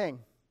same thing.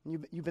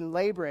 You've been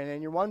laboring,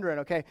 and you're wondering,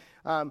 okay,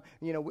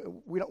 we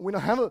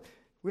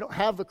don't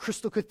have a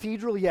crystal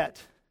cathedral yet.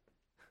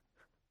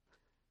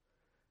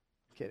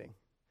 Kidding.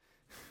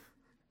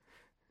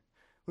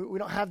 We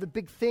don't have the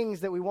big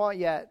things that we want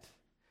yet.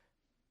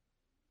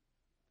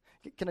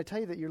 Can I tell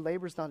you that your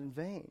labor is not in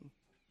vain?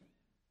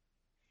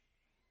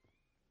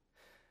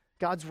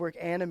 God's work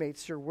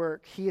animates your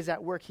work. He is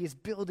at work. He is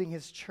building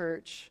his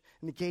church,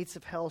 and the gates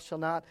of hell shall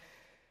not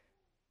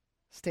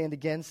stand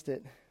against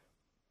it.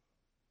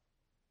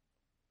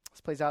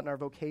 This plays out in our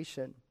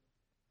vocation.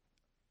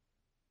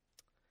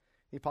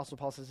 The Apostle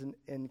Paul says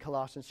in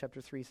Colossians chapter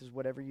 3, he says,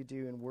 whatever you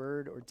do in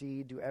word or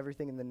deed, do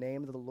everything in the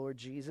name of the Lord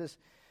Jesus,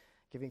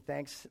 giving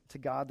thanks to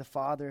God the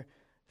Father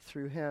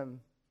through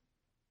him.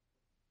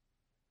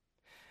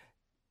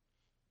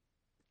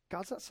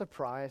 God's not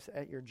surprised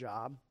at your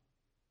job.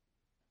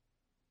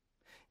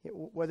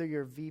 Whether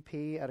you're a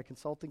VP at a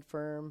consulting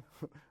firm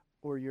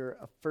or you're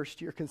a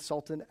first-year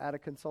consultant at a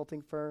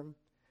consulting firm,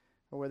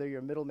 or whether you're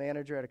a middle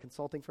manager at a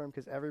consulting firm,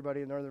 because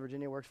everybody in Northern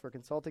Virginia works for a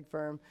consulting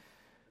firm,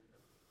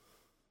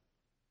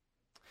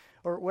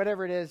 or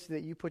whatever it is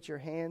that you put your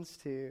hands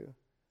to.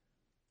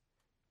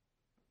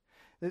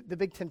 The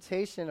big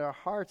temptation in our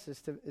hearts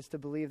is to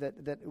believe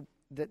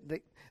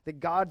that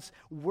God's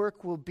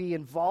work will be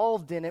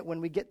involved in it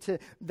when we get to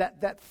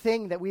that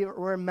thing that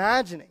we're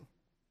imagining.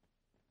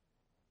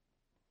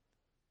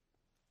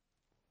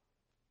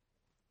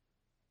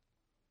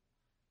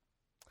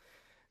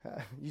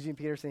 Eugene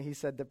Peterson, he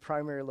said the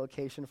primary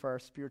location for our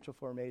spiritual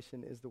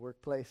formation is the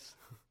workplace.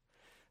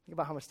 Think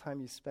about how much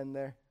time you spend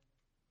there.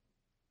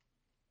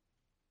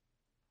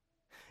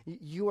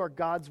 You are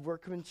God's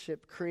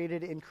workmanship,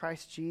 created in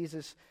Christ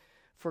Jesus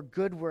for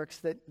good works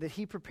that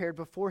he prepared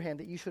beforehand,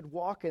 that you should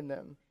walk in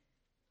them.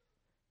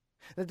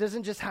 That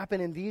doesn't just happen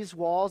in these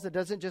walls. It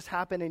doesn't just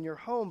happen in your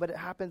home, but it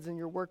happens in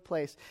your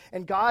workplace.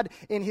 And God,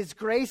 in his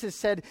grace, has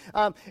said,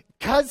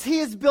 because he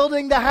is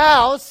building the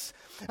house,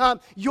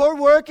 your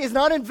work is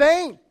not in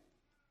vain.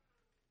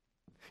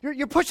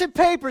 You're pushing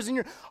papers, and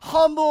your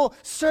humble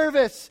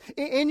service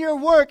in your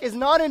work is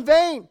not in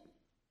vain.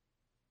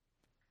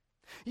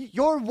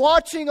 You're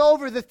watching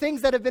over the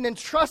things that have been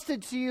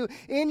entrusted to you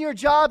in your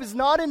job is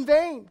not in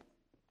vain.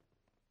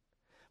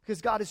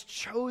 Because God has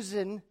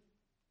chosen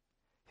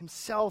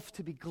himself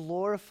to be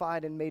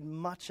glorified and made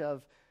much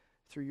of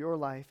through your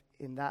life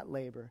in that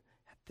labor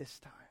at this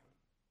time.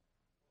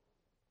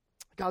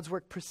 God's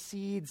work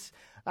precedes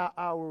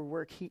our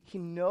work. He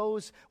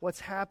knows what's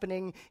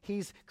happening.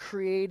 He's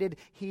created.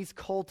 He's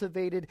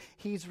cultivated.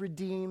 He's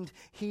redeemed.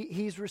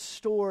 He's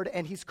restored.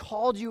 And he's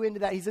called you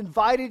into that. He's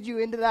invited you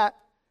into that.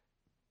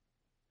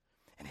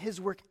 And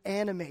his work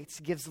animates,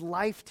 gives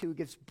life to,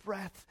 gives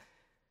breath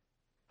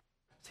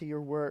to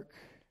your work.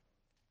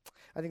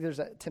 I think there's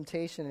a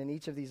temptation in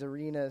each of these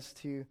arenas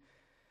to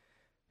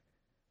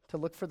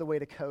look for the way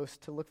to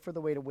coast, to look for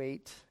the way to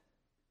wait,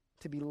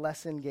 to be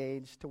less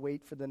engaged, to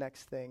wait for the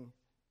next thing.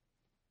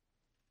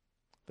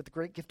 But the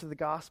great gift of the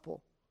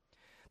gospel,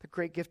 the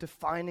great gift of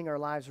finding our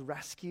lives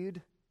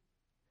rescued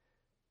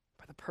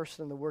by the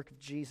person and the work of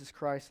Jesus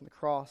Christ on the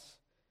cross,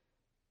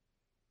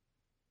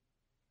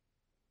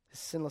 his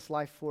sinless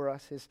life for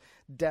us, his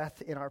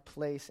death in our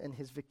place, and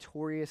his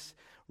victorious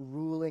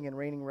ruling and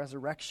reigning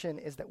resurrection,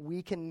 is that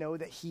we can know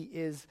that he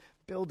is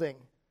building.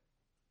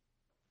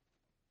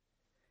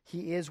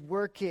 He is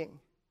working.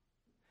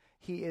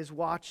 He is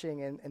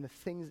watching, and the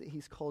things that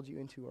he's called you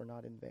into are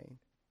not in vain.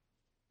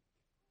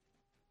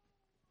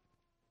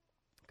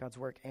 God's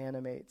work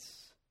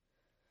animates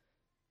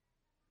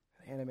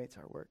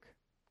our work.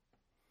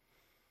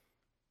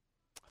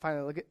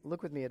 Finally,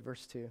 look with me at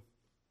verse 2.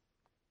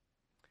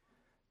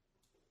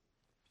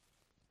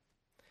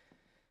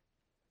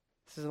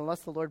 It says, unless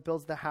the Lord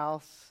builds the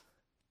house,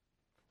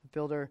 the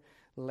builder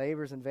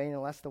labors in vain.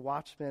 Unless the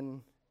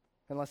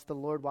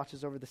Lord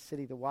watches over the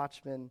city, the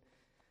watchman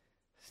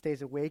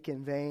stays awake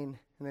in vain.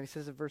 And then he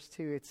says in verse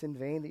 2, it's in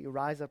vain that you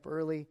rise up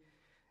early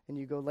and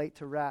you go late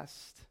to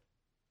rest.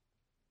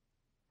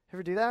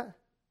 Ever do that?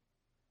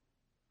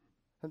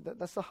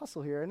 That's the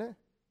hustle here, isn't it?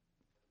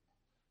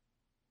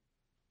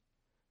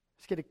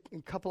 Just get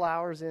a couple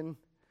hours in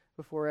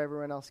before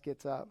everyone else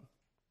gets up.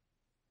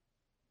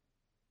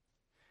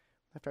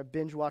 After I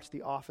binge watch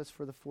The Office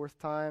for the 4th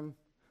time,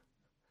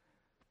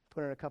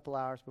 put in a couple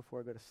hours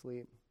before I go to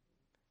sleep.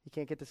 You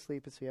can't get to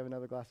sleep, so you have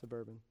another glass of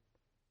bourbon.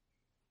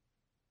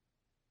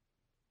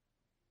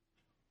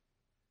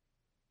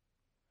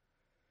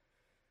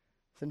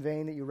 It's in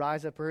vain that you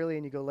rise up early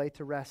and you go late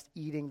to rest,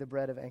 eating the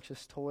bread of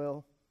anxious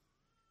toil.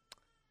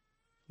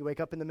 You wake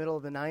up in the middle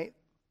of the night,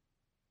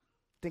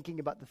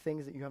 thinking about the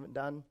things that you haven't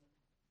done.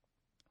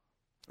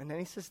 And then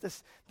he says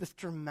this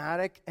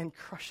dramatic and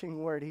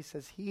crushing word. He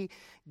says, he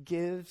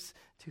gives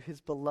to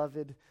his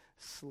beloved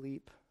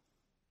sleep.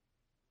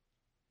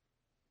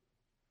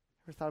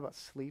 Ever thought about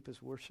sleep as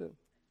worship?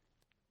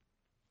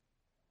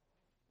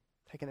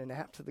 Taking a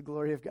nap to the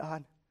glory of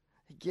God.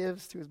 He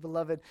gives to his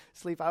beloved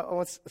sleep. I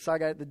once saw a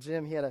guy at the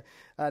gym. He had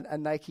a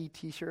Nike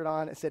t-shirt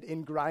on. It said,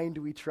 "In grind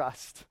we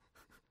trust."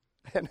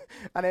 And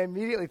I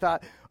immediately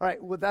thought, all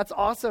right, well, that's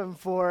awesome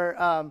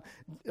for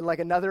like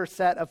another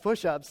set of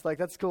push-ups. Like,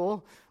 that's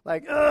cool.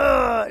 Like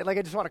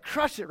I just want to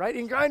crush it, right?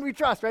 In grind we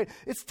trust, right?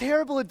 It's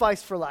terrible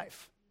advice for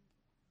life.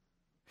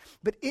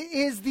 But it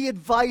is the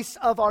advice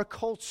of our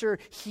culture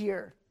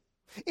here.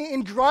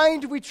 In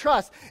grind we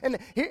trust. And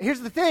here's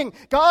the thing.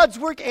 God's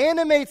work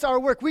animates our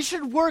work. We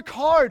should work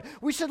hard.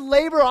 We should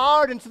labor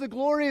hard into the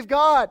glory of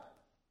God.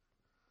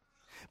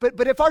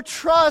 But if our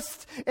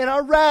trust and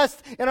our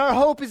rest and our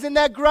hope is in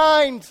that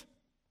grind,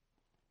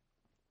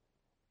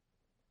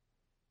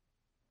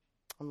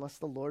 unless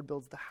the Lord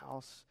builds the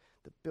house,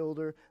 the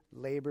builder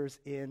labors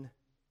in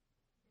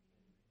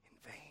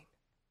vain.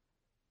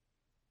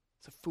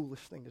 It's a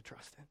foolish thing to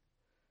trust in.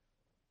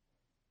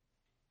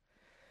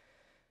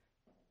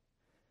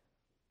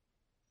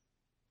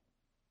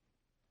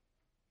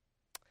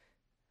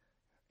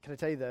 Can I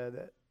tell you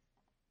the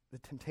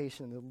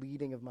temptation, the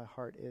leading of my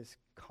heart is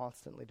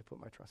constantly to put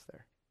my trust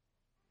there.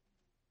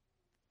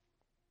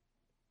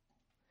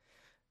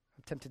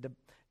 I'm tempted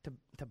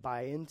to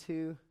buy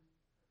into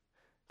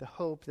the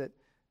hope that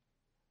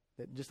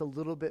just a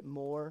little bit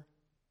more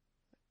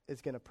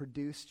is going to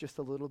produce just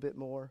a little bit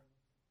more.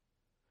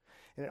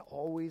 And it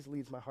always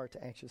leads my heart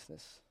to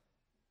anxiousness.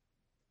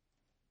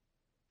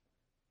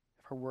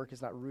 If our work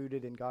is not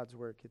rooted in God's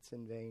work, it's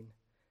in vain.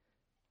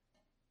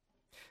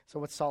 So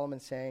what's Solomon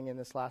saying in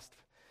this last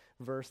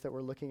verse that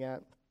we're looking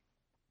at?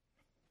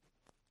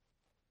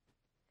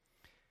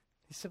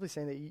 He's simply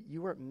saying that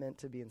you weren't meant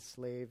to be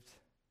enslaved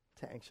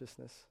to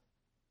anxiousness.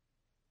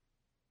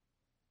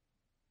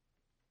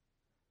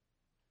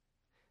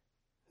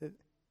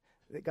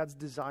 That God's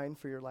design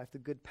for your life, the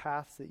good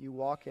paths that you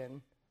walk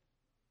in,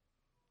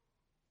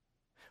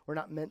 were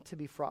not meant to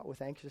be fraught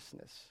with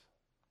anxiousness.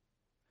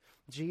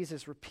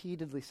 Jesus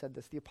repeatedly said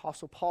this. The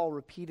Apostle Paul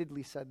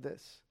repeatedly said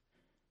this.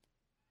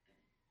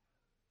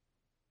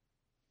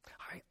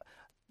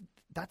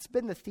 That's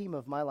been the theme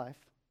of my life.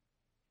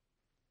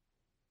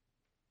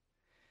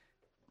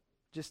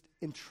 Just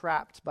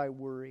entrapped by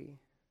worry.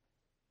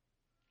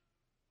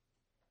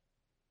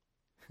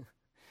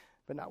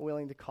 But not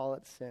willing to call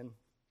it sin.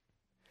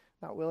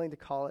 Not willing to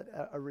call it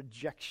a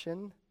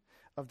rejection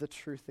of the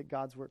truth that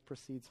God's work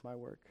precedes my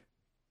work.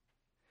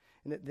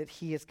 And that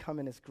he has come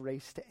in his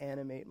grace to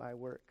animate my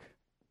work.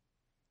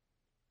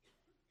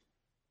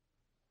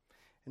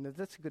 And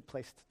that's a good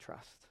place to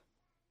trust.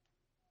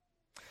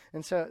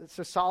 And so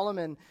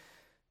Solomon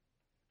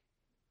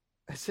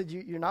said,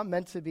 you're not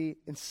meant to be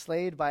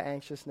enslaved by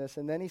anxiousness.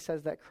 And then he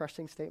says that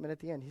crushing statement at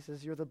the end. He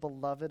says, you're the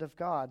beloved of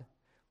God.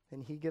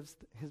 And he gives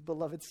his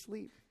beloved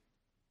sleep.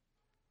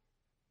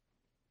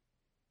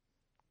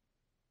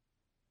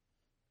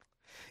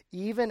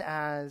 Even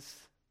as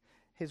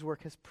his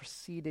work has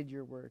preceded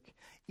your work,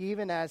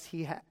 even as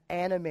he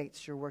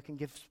animates your work and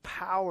gives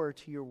power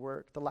to your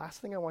work, the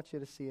last thing I want you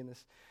to see in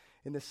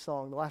this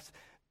song, the last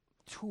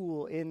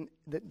tool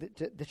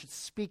that should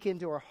speak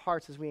into our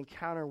hearts as we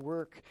encounter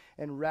work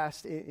and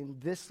rest in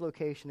this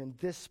location, in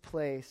this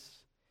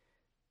place,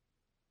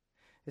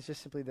 is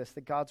just simply this,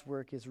 that God's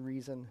work is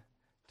reason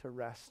to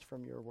rest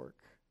from your work.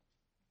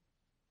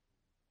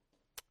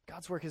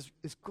 God's work is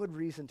good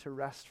reason to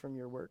rest from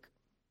your work.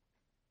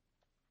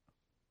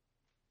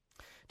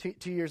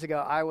 2 years ago,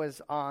 I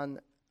was on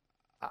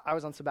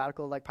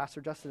sabbatical like Pastor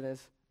Justin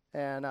is,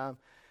 and I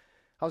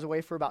was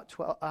away for about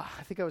 12. I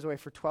think I was away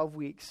for 12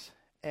 weeks,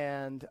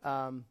 and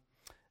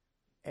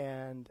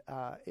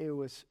it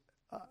was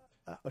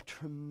a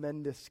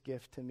tremendous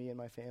gift to me and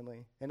my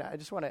family. And I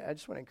just want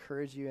to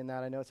encourage you in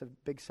that. I know it's a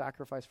big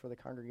sacrifice for the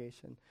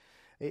congregation.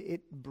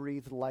 It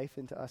breathed life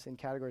into us in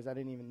categories I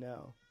didn't even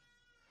know.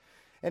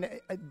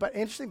 But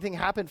an interesting thing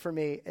happened for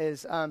me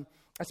is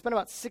I spent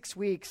about 6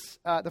 weeks.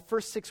 The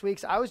first 6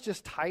 weeks, I was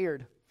just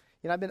tired.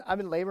 You know, I've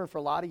been laboring for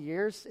a lot of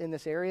years in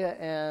this area,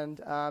 and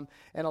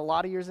a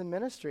lot of years in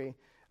ministry.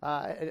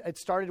 I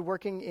started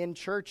working in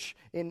church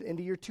in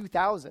the year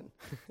 2000,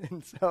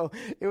 and so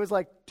it was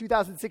like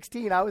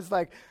 2016. I was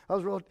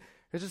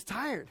was just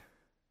tired.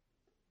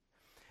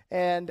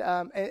 And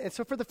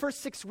so for the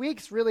first 6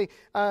 weeks, really,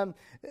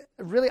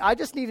 I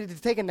just needed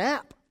to take a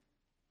nap.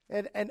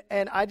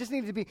 And I just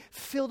needed to be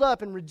filled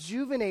up and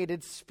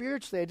rejuvenated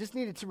spiritually. I just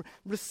needed to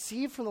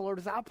receive from the Lord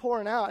without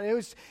pouring out. And it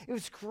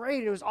was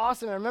great. It was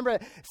awesome. I remember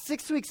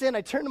 6 weeks in,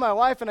 I turned to my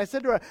wife and I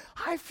said to her,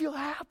 I feel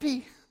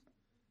happy.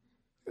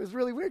 It was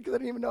really weird because I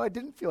didn't even know I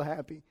didn't feel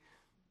happy.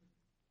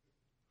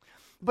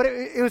 But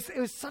it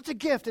was such a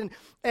gift.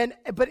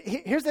 But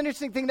here's the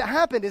interesting thing that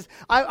happened is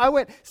I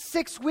went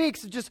 6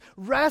 weeks just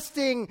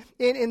resting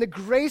in the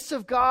grace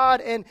of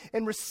God and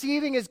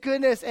receiving his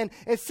goodness. And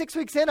 6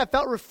 weeks in, I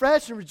felt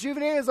refreshed and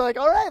rejuvenated. I was like,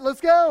 all right, let's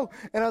go.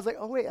 And I was like,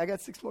 oh, wait, I got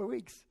 6 more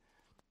weeks.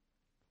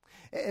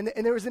 And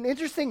there was an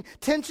interesting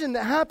tension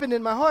that happened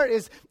in my heart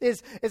is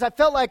I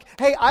felt like,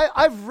 hey,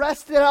 I've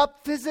rested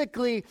up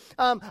physically.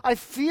 I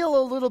feel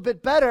a little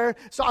bit better,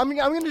 so I'm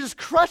going to just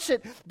crush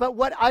it. But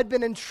what I'd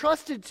been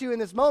entrusted to in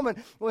this moment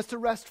was to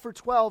rest for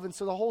 12. And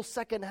so the whole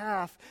second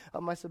half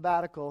of my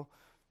sabbatical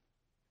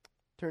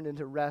turned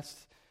into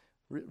rest,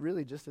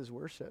 really just as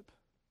worship.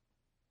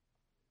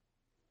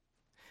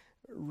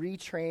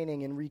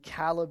 Retraining and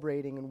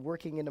recalibrating and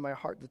working into my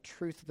heart the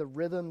truth that the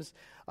rhythms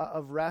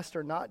of rest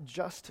are not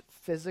just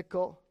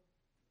physical.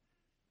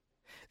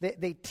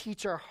 They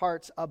teach our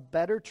hearts a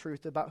better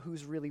truth about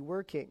who's really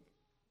working.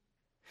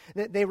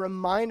 They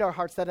remind our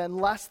hearts that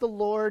unless the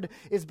Lord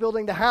is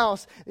building the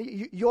house,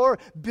 your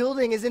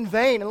building is in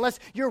vain. Unless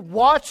he's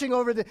watching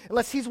over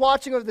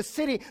the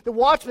city, the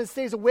watchman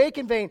stays awake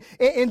in vain.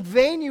 In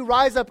vain you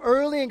rise up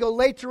early and go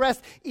late to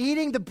rest,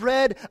 eating the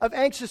bread of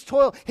anxious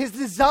toil. His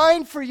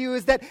design for you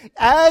is that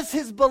as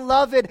his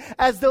beloved,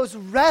 as those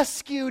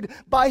rescued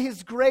by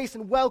his grace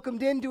and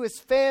welcomed into his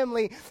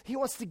family, he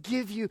wants to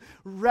give you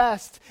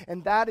rest.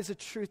 And that is a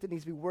truth that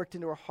needs to be worked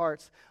into our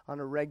hearts on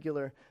a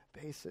regular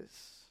basis.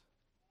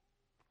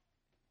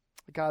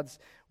 God's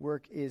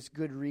work is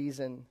good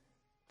reason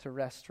to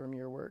rest from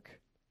your work.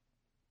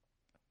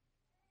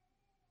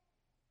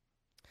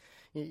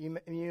 You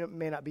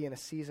may not be in a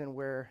season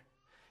where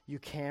you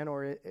can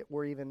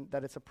or even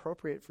that it's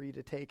appropriate for you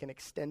to take an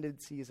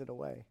extended season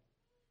away.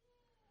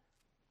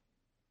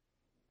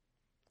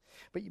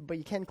 But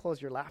you can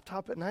close your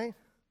laptop at night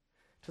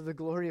to the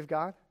glory of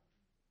God.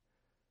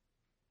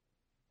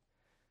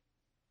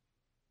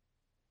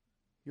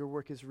 Your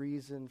work is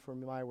reason for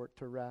my work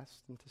to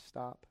rest and to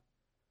stop.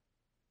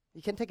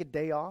 You can take a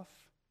day off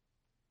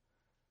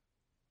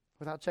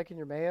without checking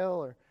your mail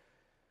or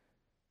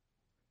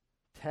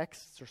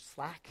texts or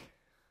Slack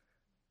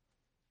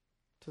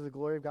to the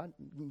glory of God.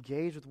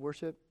 Engage with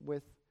worship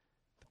with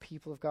the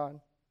people of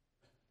God.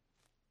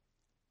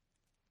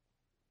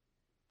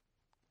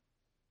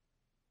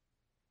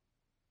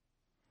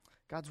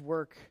 God's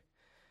work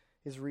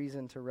is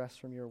reason to rest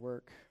from your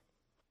work.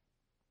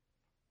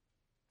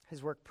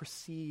 His work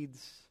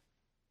precedes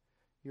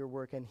your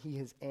work, and he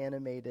has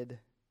animated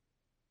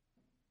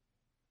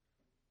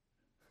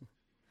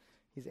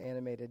He's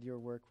animated your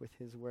work with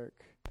his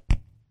work.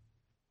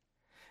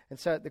 And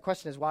so the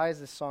question is, why is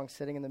this song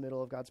sitting in the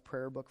middle of God's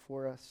prayer book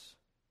for us?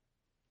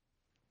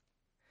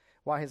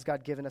 Why has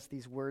God given us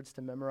these words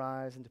to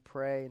memorize and to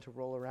pray and to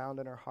roll around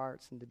in our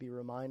hearts and to be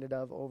reminded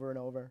of over and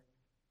over?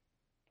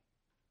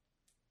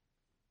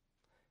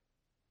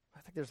 I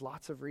think there's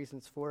lots of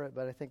reasons for it,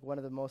 but I think one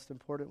of the most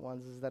important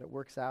ones is that it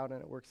works out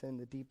and it works in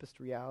the deepest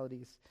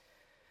realities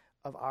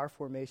of our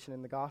formation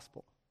in the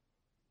gospel.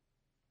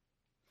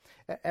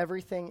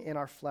 Everything in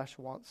our flesh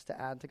wants to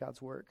add to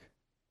God's work.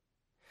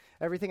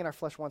 Everything in our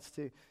flesh wants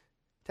to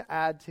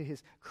add to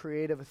his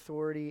creative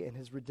authority and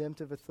his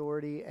redemptive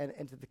authority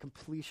and to the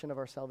completion of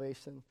our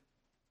salvation.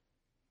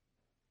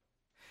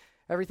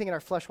 Everything in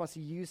our flesh wants to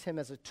use him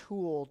as a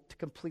tool to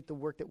complete the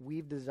work that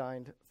we've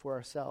designed for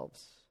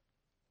ourselves.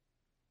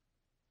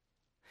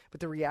 But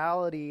the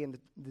reality and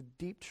the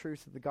deep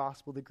truth of the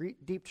gospel, the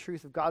deep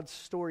truth of God's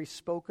story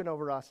spoken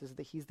over us is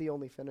that he's the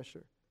only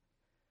finisher,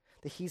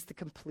 that he's the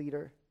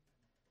completer.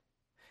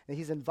 And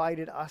he's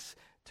invited us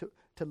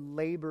to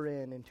labor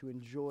in and to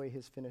enjoy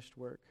his finished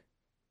work.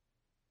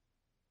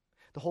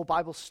 The whole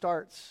Bible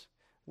starts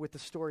with the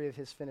story of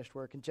his finished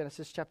work. In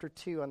Genesis chapter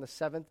 2, on the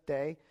seventh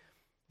day,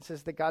 it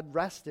says that God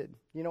rested.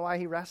 You know why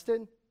he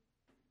rested?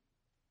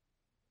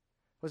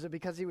 Was it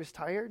because he was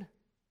tired?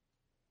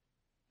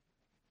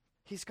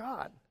 He's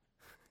God.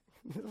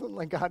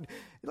 Like God.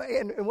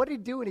 And what did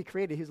he do when he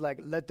created? He's like,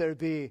 let there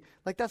be.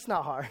 Like, that's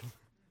not hard.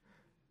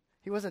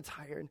 He wasn't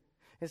tired.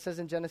 It says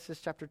in Genesis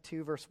chapter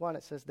 2, verse 1,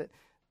 it says that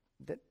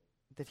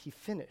he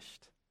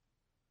finished.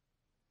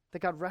 That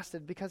God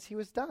rested because he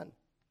was done.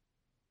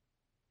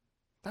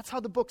 That's how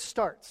the book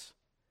starts.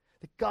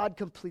 That God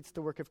completes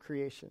the work of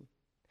creation.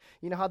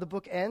 You know how the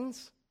book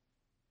ends?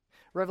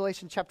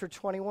 Revelation chapter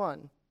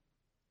 21.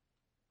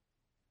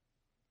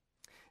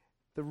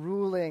 The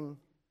ruling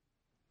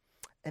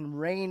and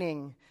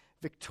reigning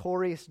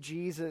victorious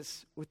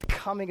Jesus with the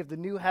coming of the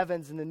new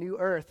heavens and the new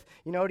earth.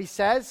 You know what he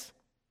says?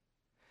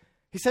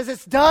 He says,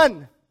 it's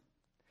done.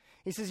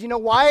 He says, you know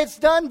why it's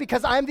done?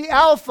 Because I'm the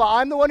Alpha.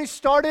 I'm the one who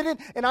started it,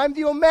 and I'm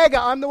the Omega.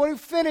 I'm the one who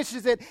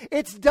finishes it.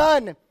 It's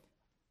done.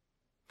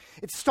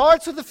 It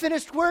starts with the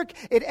finished work.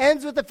 It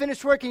ends with the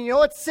finished work. And you know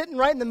what's sitting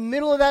right in the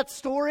middle of that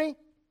story?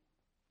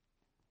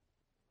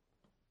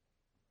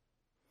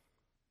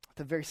 At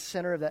the very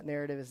center of that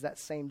narrative is that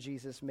same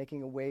Jesus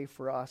making a way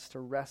for us to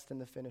rest in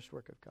the finished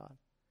work of God.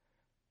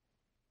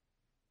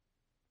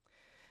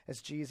 As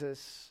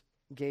Jesus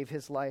gave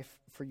his life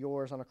for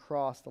yours on a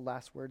cross, the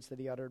last words that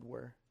he uttered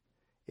were,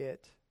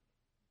 "It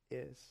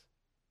is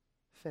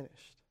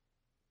finished."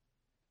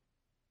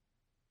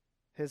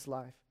 His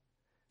life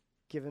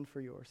given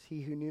for yours.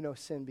 He who knew no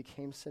sin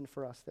became sin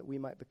for us that we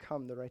might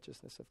become the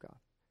righteousness of God.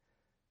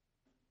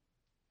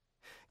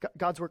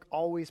 God's work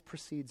always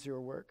precedes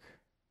your work.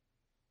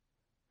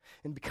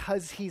 And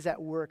because he's at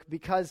work,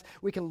 because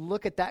we can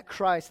look at that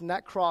Christ and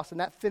that cross and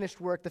that finished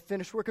work, the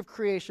finished work of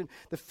creation,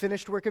 the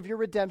finished work of your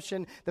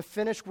redemption, the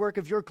finished work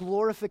of your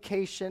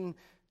glorification,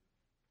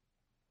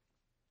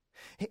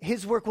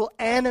 his work will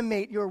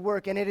animate your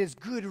work, and it is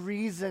good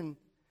reason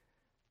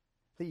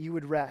that you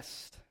would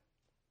rest.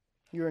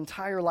 Your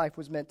entire life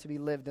was meant to be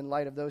lived in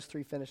light of those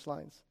three finish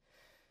lines.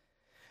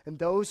 And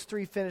those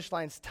three finish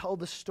lines tell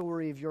the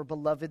story of your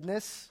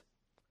belovedness,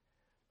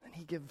 and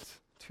he gives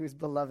to his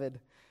beloved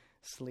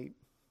sleep.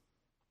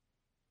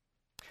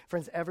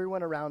 Friends,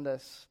 everyone around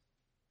us,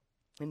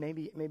 and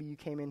maybe you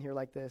came in here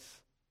like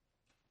this,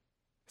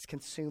 is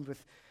consumed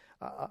with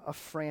a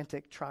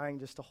frantic trying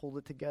just to hold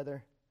it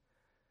together,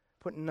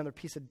 putting another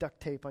piece of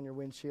duct tape on your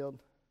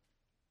windshield.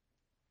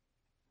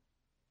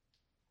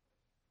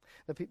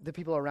 The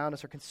people around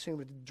us are consumed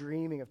with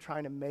dreaming of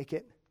trying to make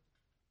it.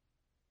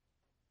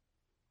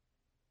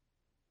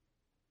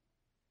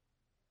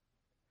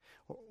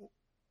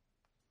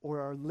 Or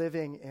are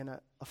living in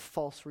a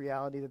false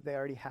reality that they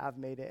already have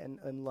made it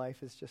and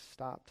life has just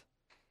stopped.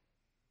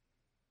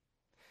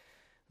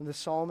 And the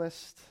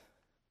psalmist,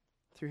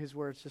 through his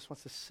words, just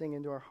wants to sing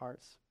into our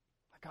hearts.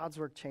 God's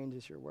work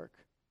changes your work.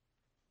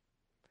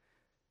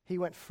 He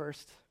went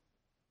first.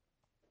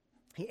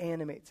 He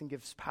animates and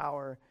gives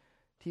power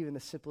to even the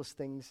simplest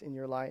things in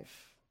your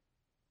life.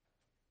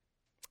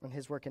 And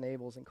his work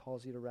enables and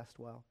calls you to rest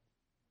well.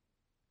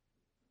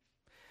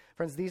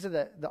 Friends, these are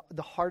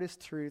the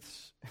hardest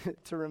truths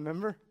to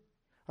remember,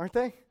 aren't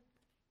they?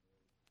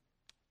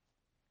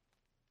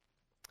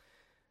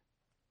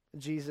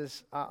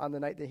 Jesus, on the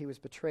night that he was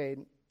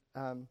betrayed,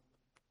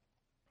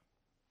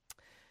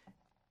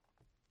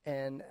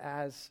 and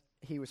as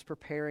he was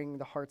preparing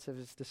the hearts of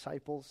his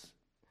disciples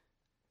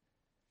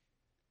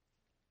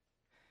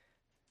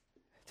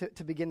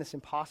to begin this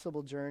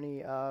impossible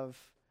journey of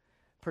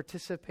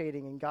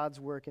participating in God's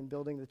work and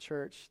building the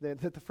church,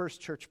 the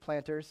first church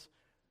planters,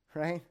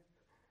 right?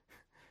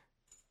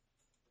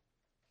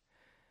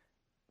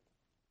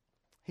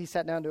 He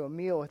sat down to a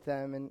meal with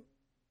them, and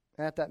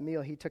at that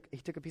meal he took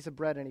a piece of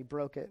bread and he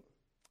broke it.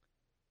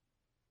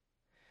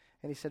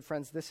 And he said,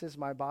 "Friends, this is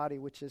my body,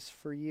 which is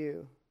for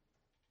you.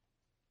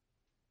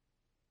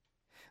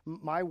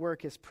 My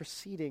work is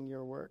preceding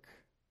your work.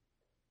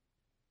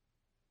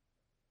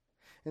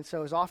 And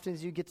so as often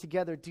as you get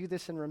together, do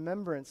this in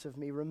remembrance of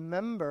me."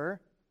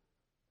 Remember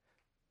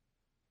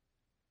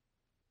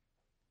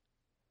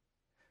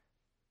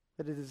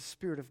that it is the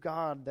Spirit of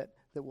God that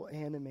will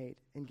animate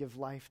and give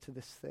life to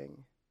this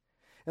thing.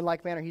 In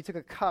like manner, he took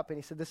a cup and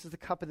he said, "This is the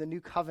cup of the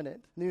new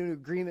covenant, new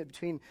agreement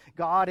between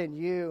God and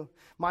you.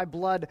 My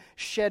blood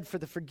shed for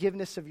the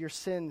forgiveness of your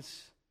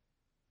sins.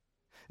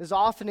 As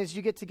often as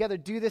you get together,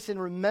 do this in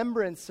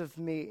remembrance of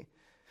me."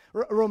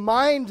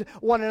 Remind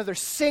one another,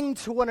 sing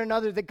to one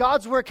another that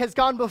God's work has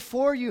gone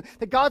before you,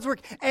 that God's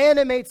work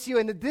animates you,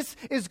 and that this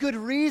is good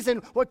reason.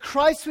 What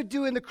Christ would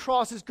do in the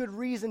cross is good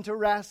reason to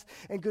rest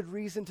and good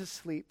reason to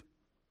sleep.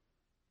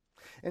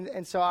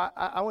 And so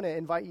I want to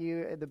invite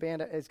you, the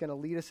band is going to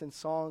lead us in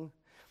song,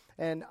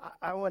 and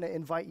I want to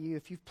invite you,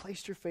 if you've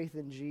placed your faith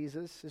in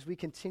Jesus, as we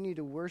continue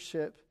to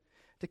worship,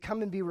 to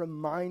come and be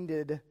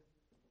reminded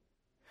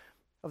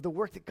of the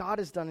work that God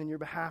has done in your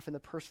behalf in the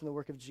person, the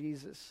work of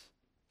Jesus.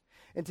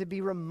 And to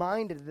be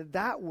reminded that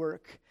that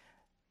work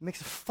makes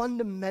a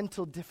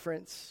fundamental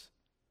difference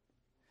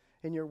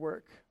in your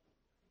work.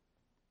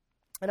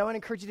 And I want to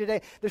encourage you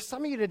today, there's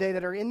some of you today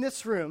that are in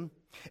this room,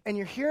 and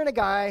you're hearing a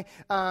guy,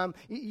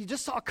 you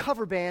just saw a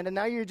cover band, and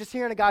now you're just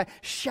hearing a guy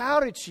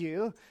shout at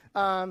you,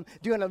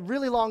 doing a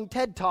really long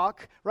TED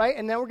Talk, right?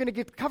 And now we're going to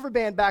get the cover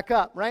band back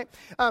up, right?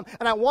 And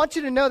I want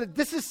you to know that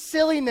this is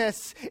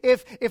silliness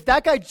if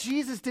that guy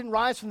Jesus didn't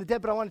rise from the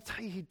dead, but I want to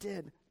tell you he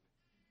did.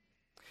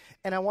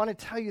 And I want to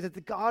tell you that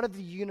the God of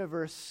the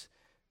universe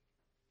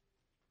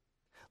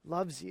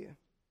loves you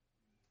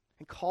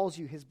and calls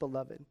you his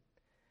beloved.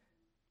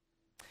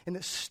 And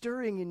the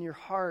stirring in your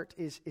heart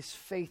is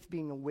faith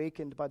being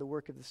awakened by the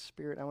work of the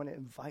Spirit. I want to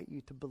invite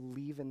you to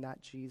believe in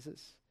that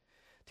Jesus,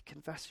 to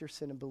confess your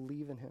sin and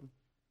believe in him.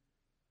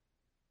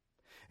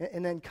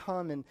 And then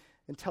come and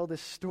tell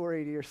this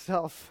story to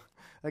yourself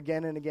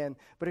again and again.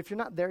 But if you're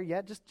not there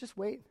yet, just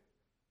wait.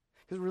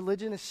 Because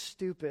religion is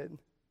stupid.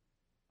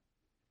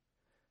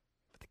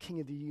 But the King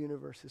of the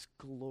universe is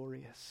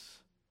glorious,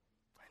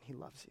 and he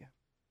loves you.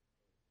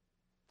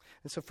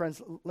 And so,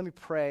 friends, let me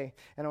pray,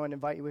 and I want to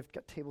invite you. We've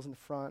got tables in the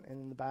front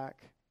and in the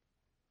back.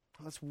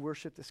 Let's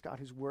worship this God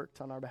who's worked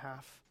on our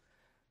behalf,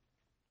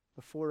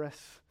 before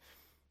us,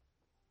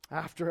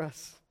 after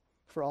us,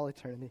 for all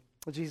eternity.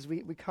 Well, Jesus,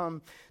 we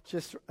come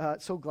just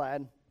so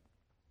glad.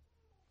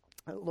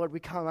 Lord, we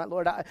come.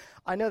 Lord,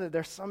 I know that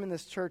there's some in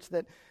this church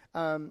that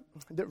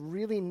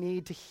really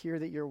need to hear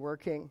that you're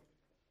working.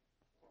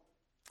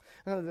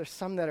 I know that there's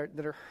some that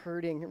are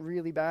hurting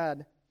really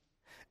bad,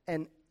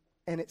 and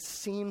it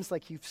seems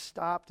like you've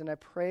stopped. And I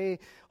pray,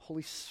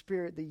 Holy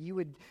Spirit, that you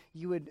would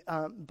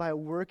by a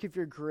work of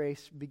your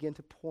grace begin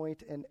to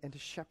point and to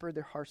shepherd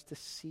their hearts to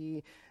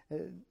see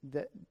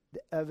the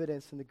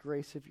evidence and the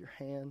grace of your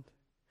hand,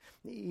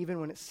 even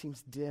when it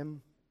seems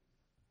dim.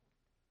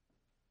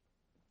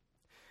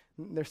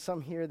 There's some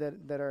here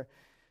that are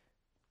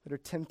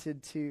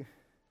tempted to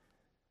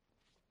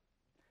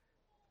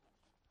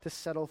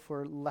settle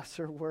for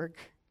lesser work.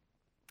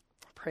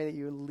 I pray that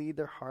you would lead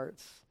their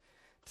hearts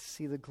to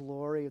see the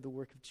glory of the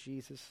work of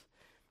Jesus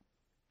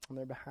on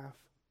their behalf.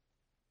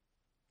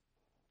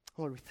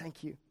 Lord, we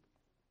thank you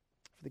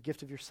for the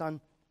gift of your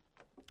Son.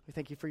 We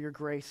thank you for your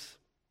grace.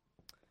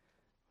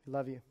 We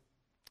love you.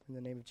 In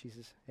the name of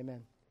Jesus,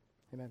 amen.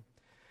 Amen.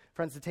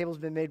 Friends, the table's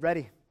been made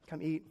ready.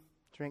 Come eat,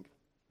 drink.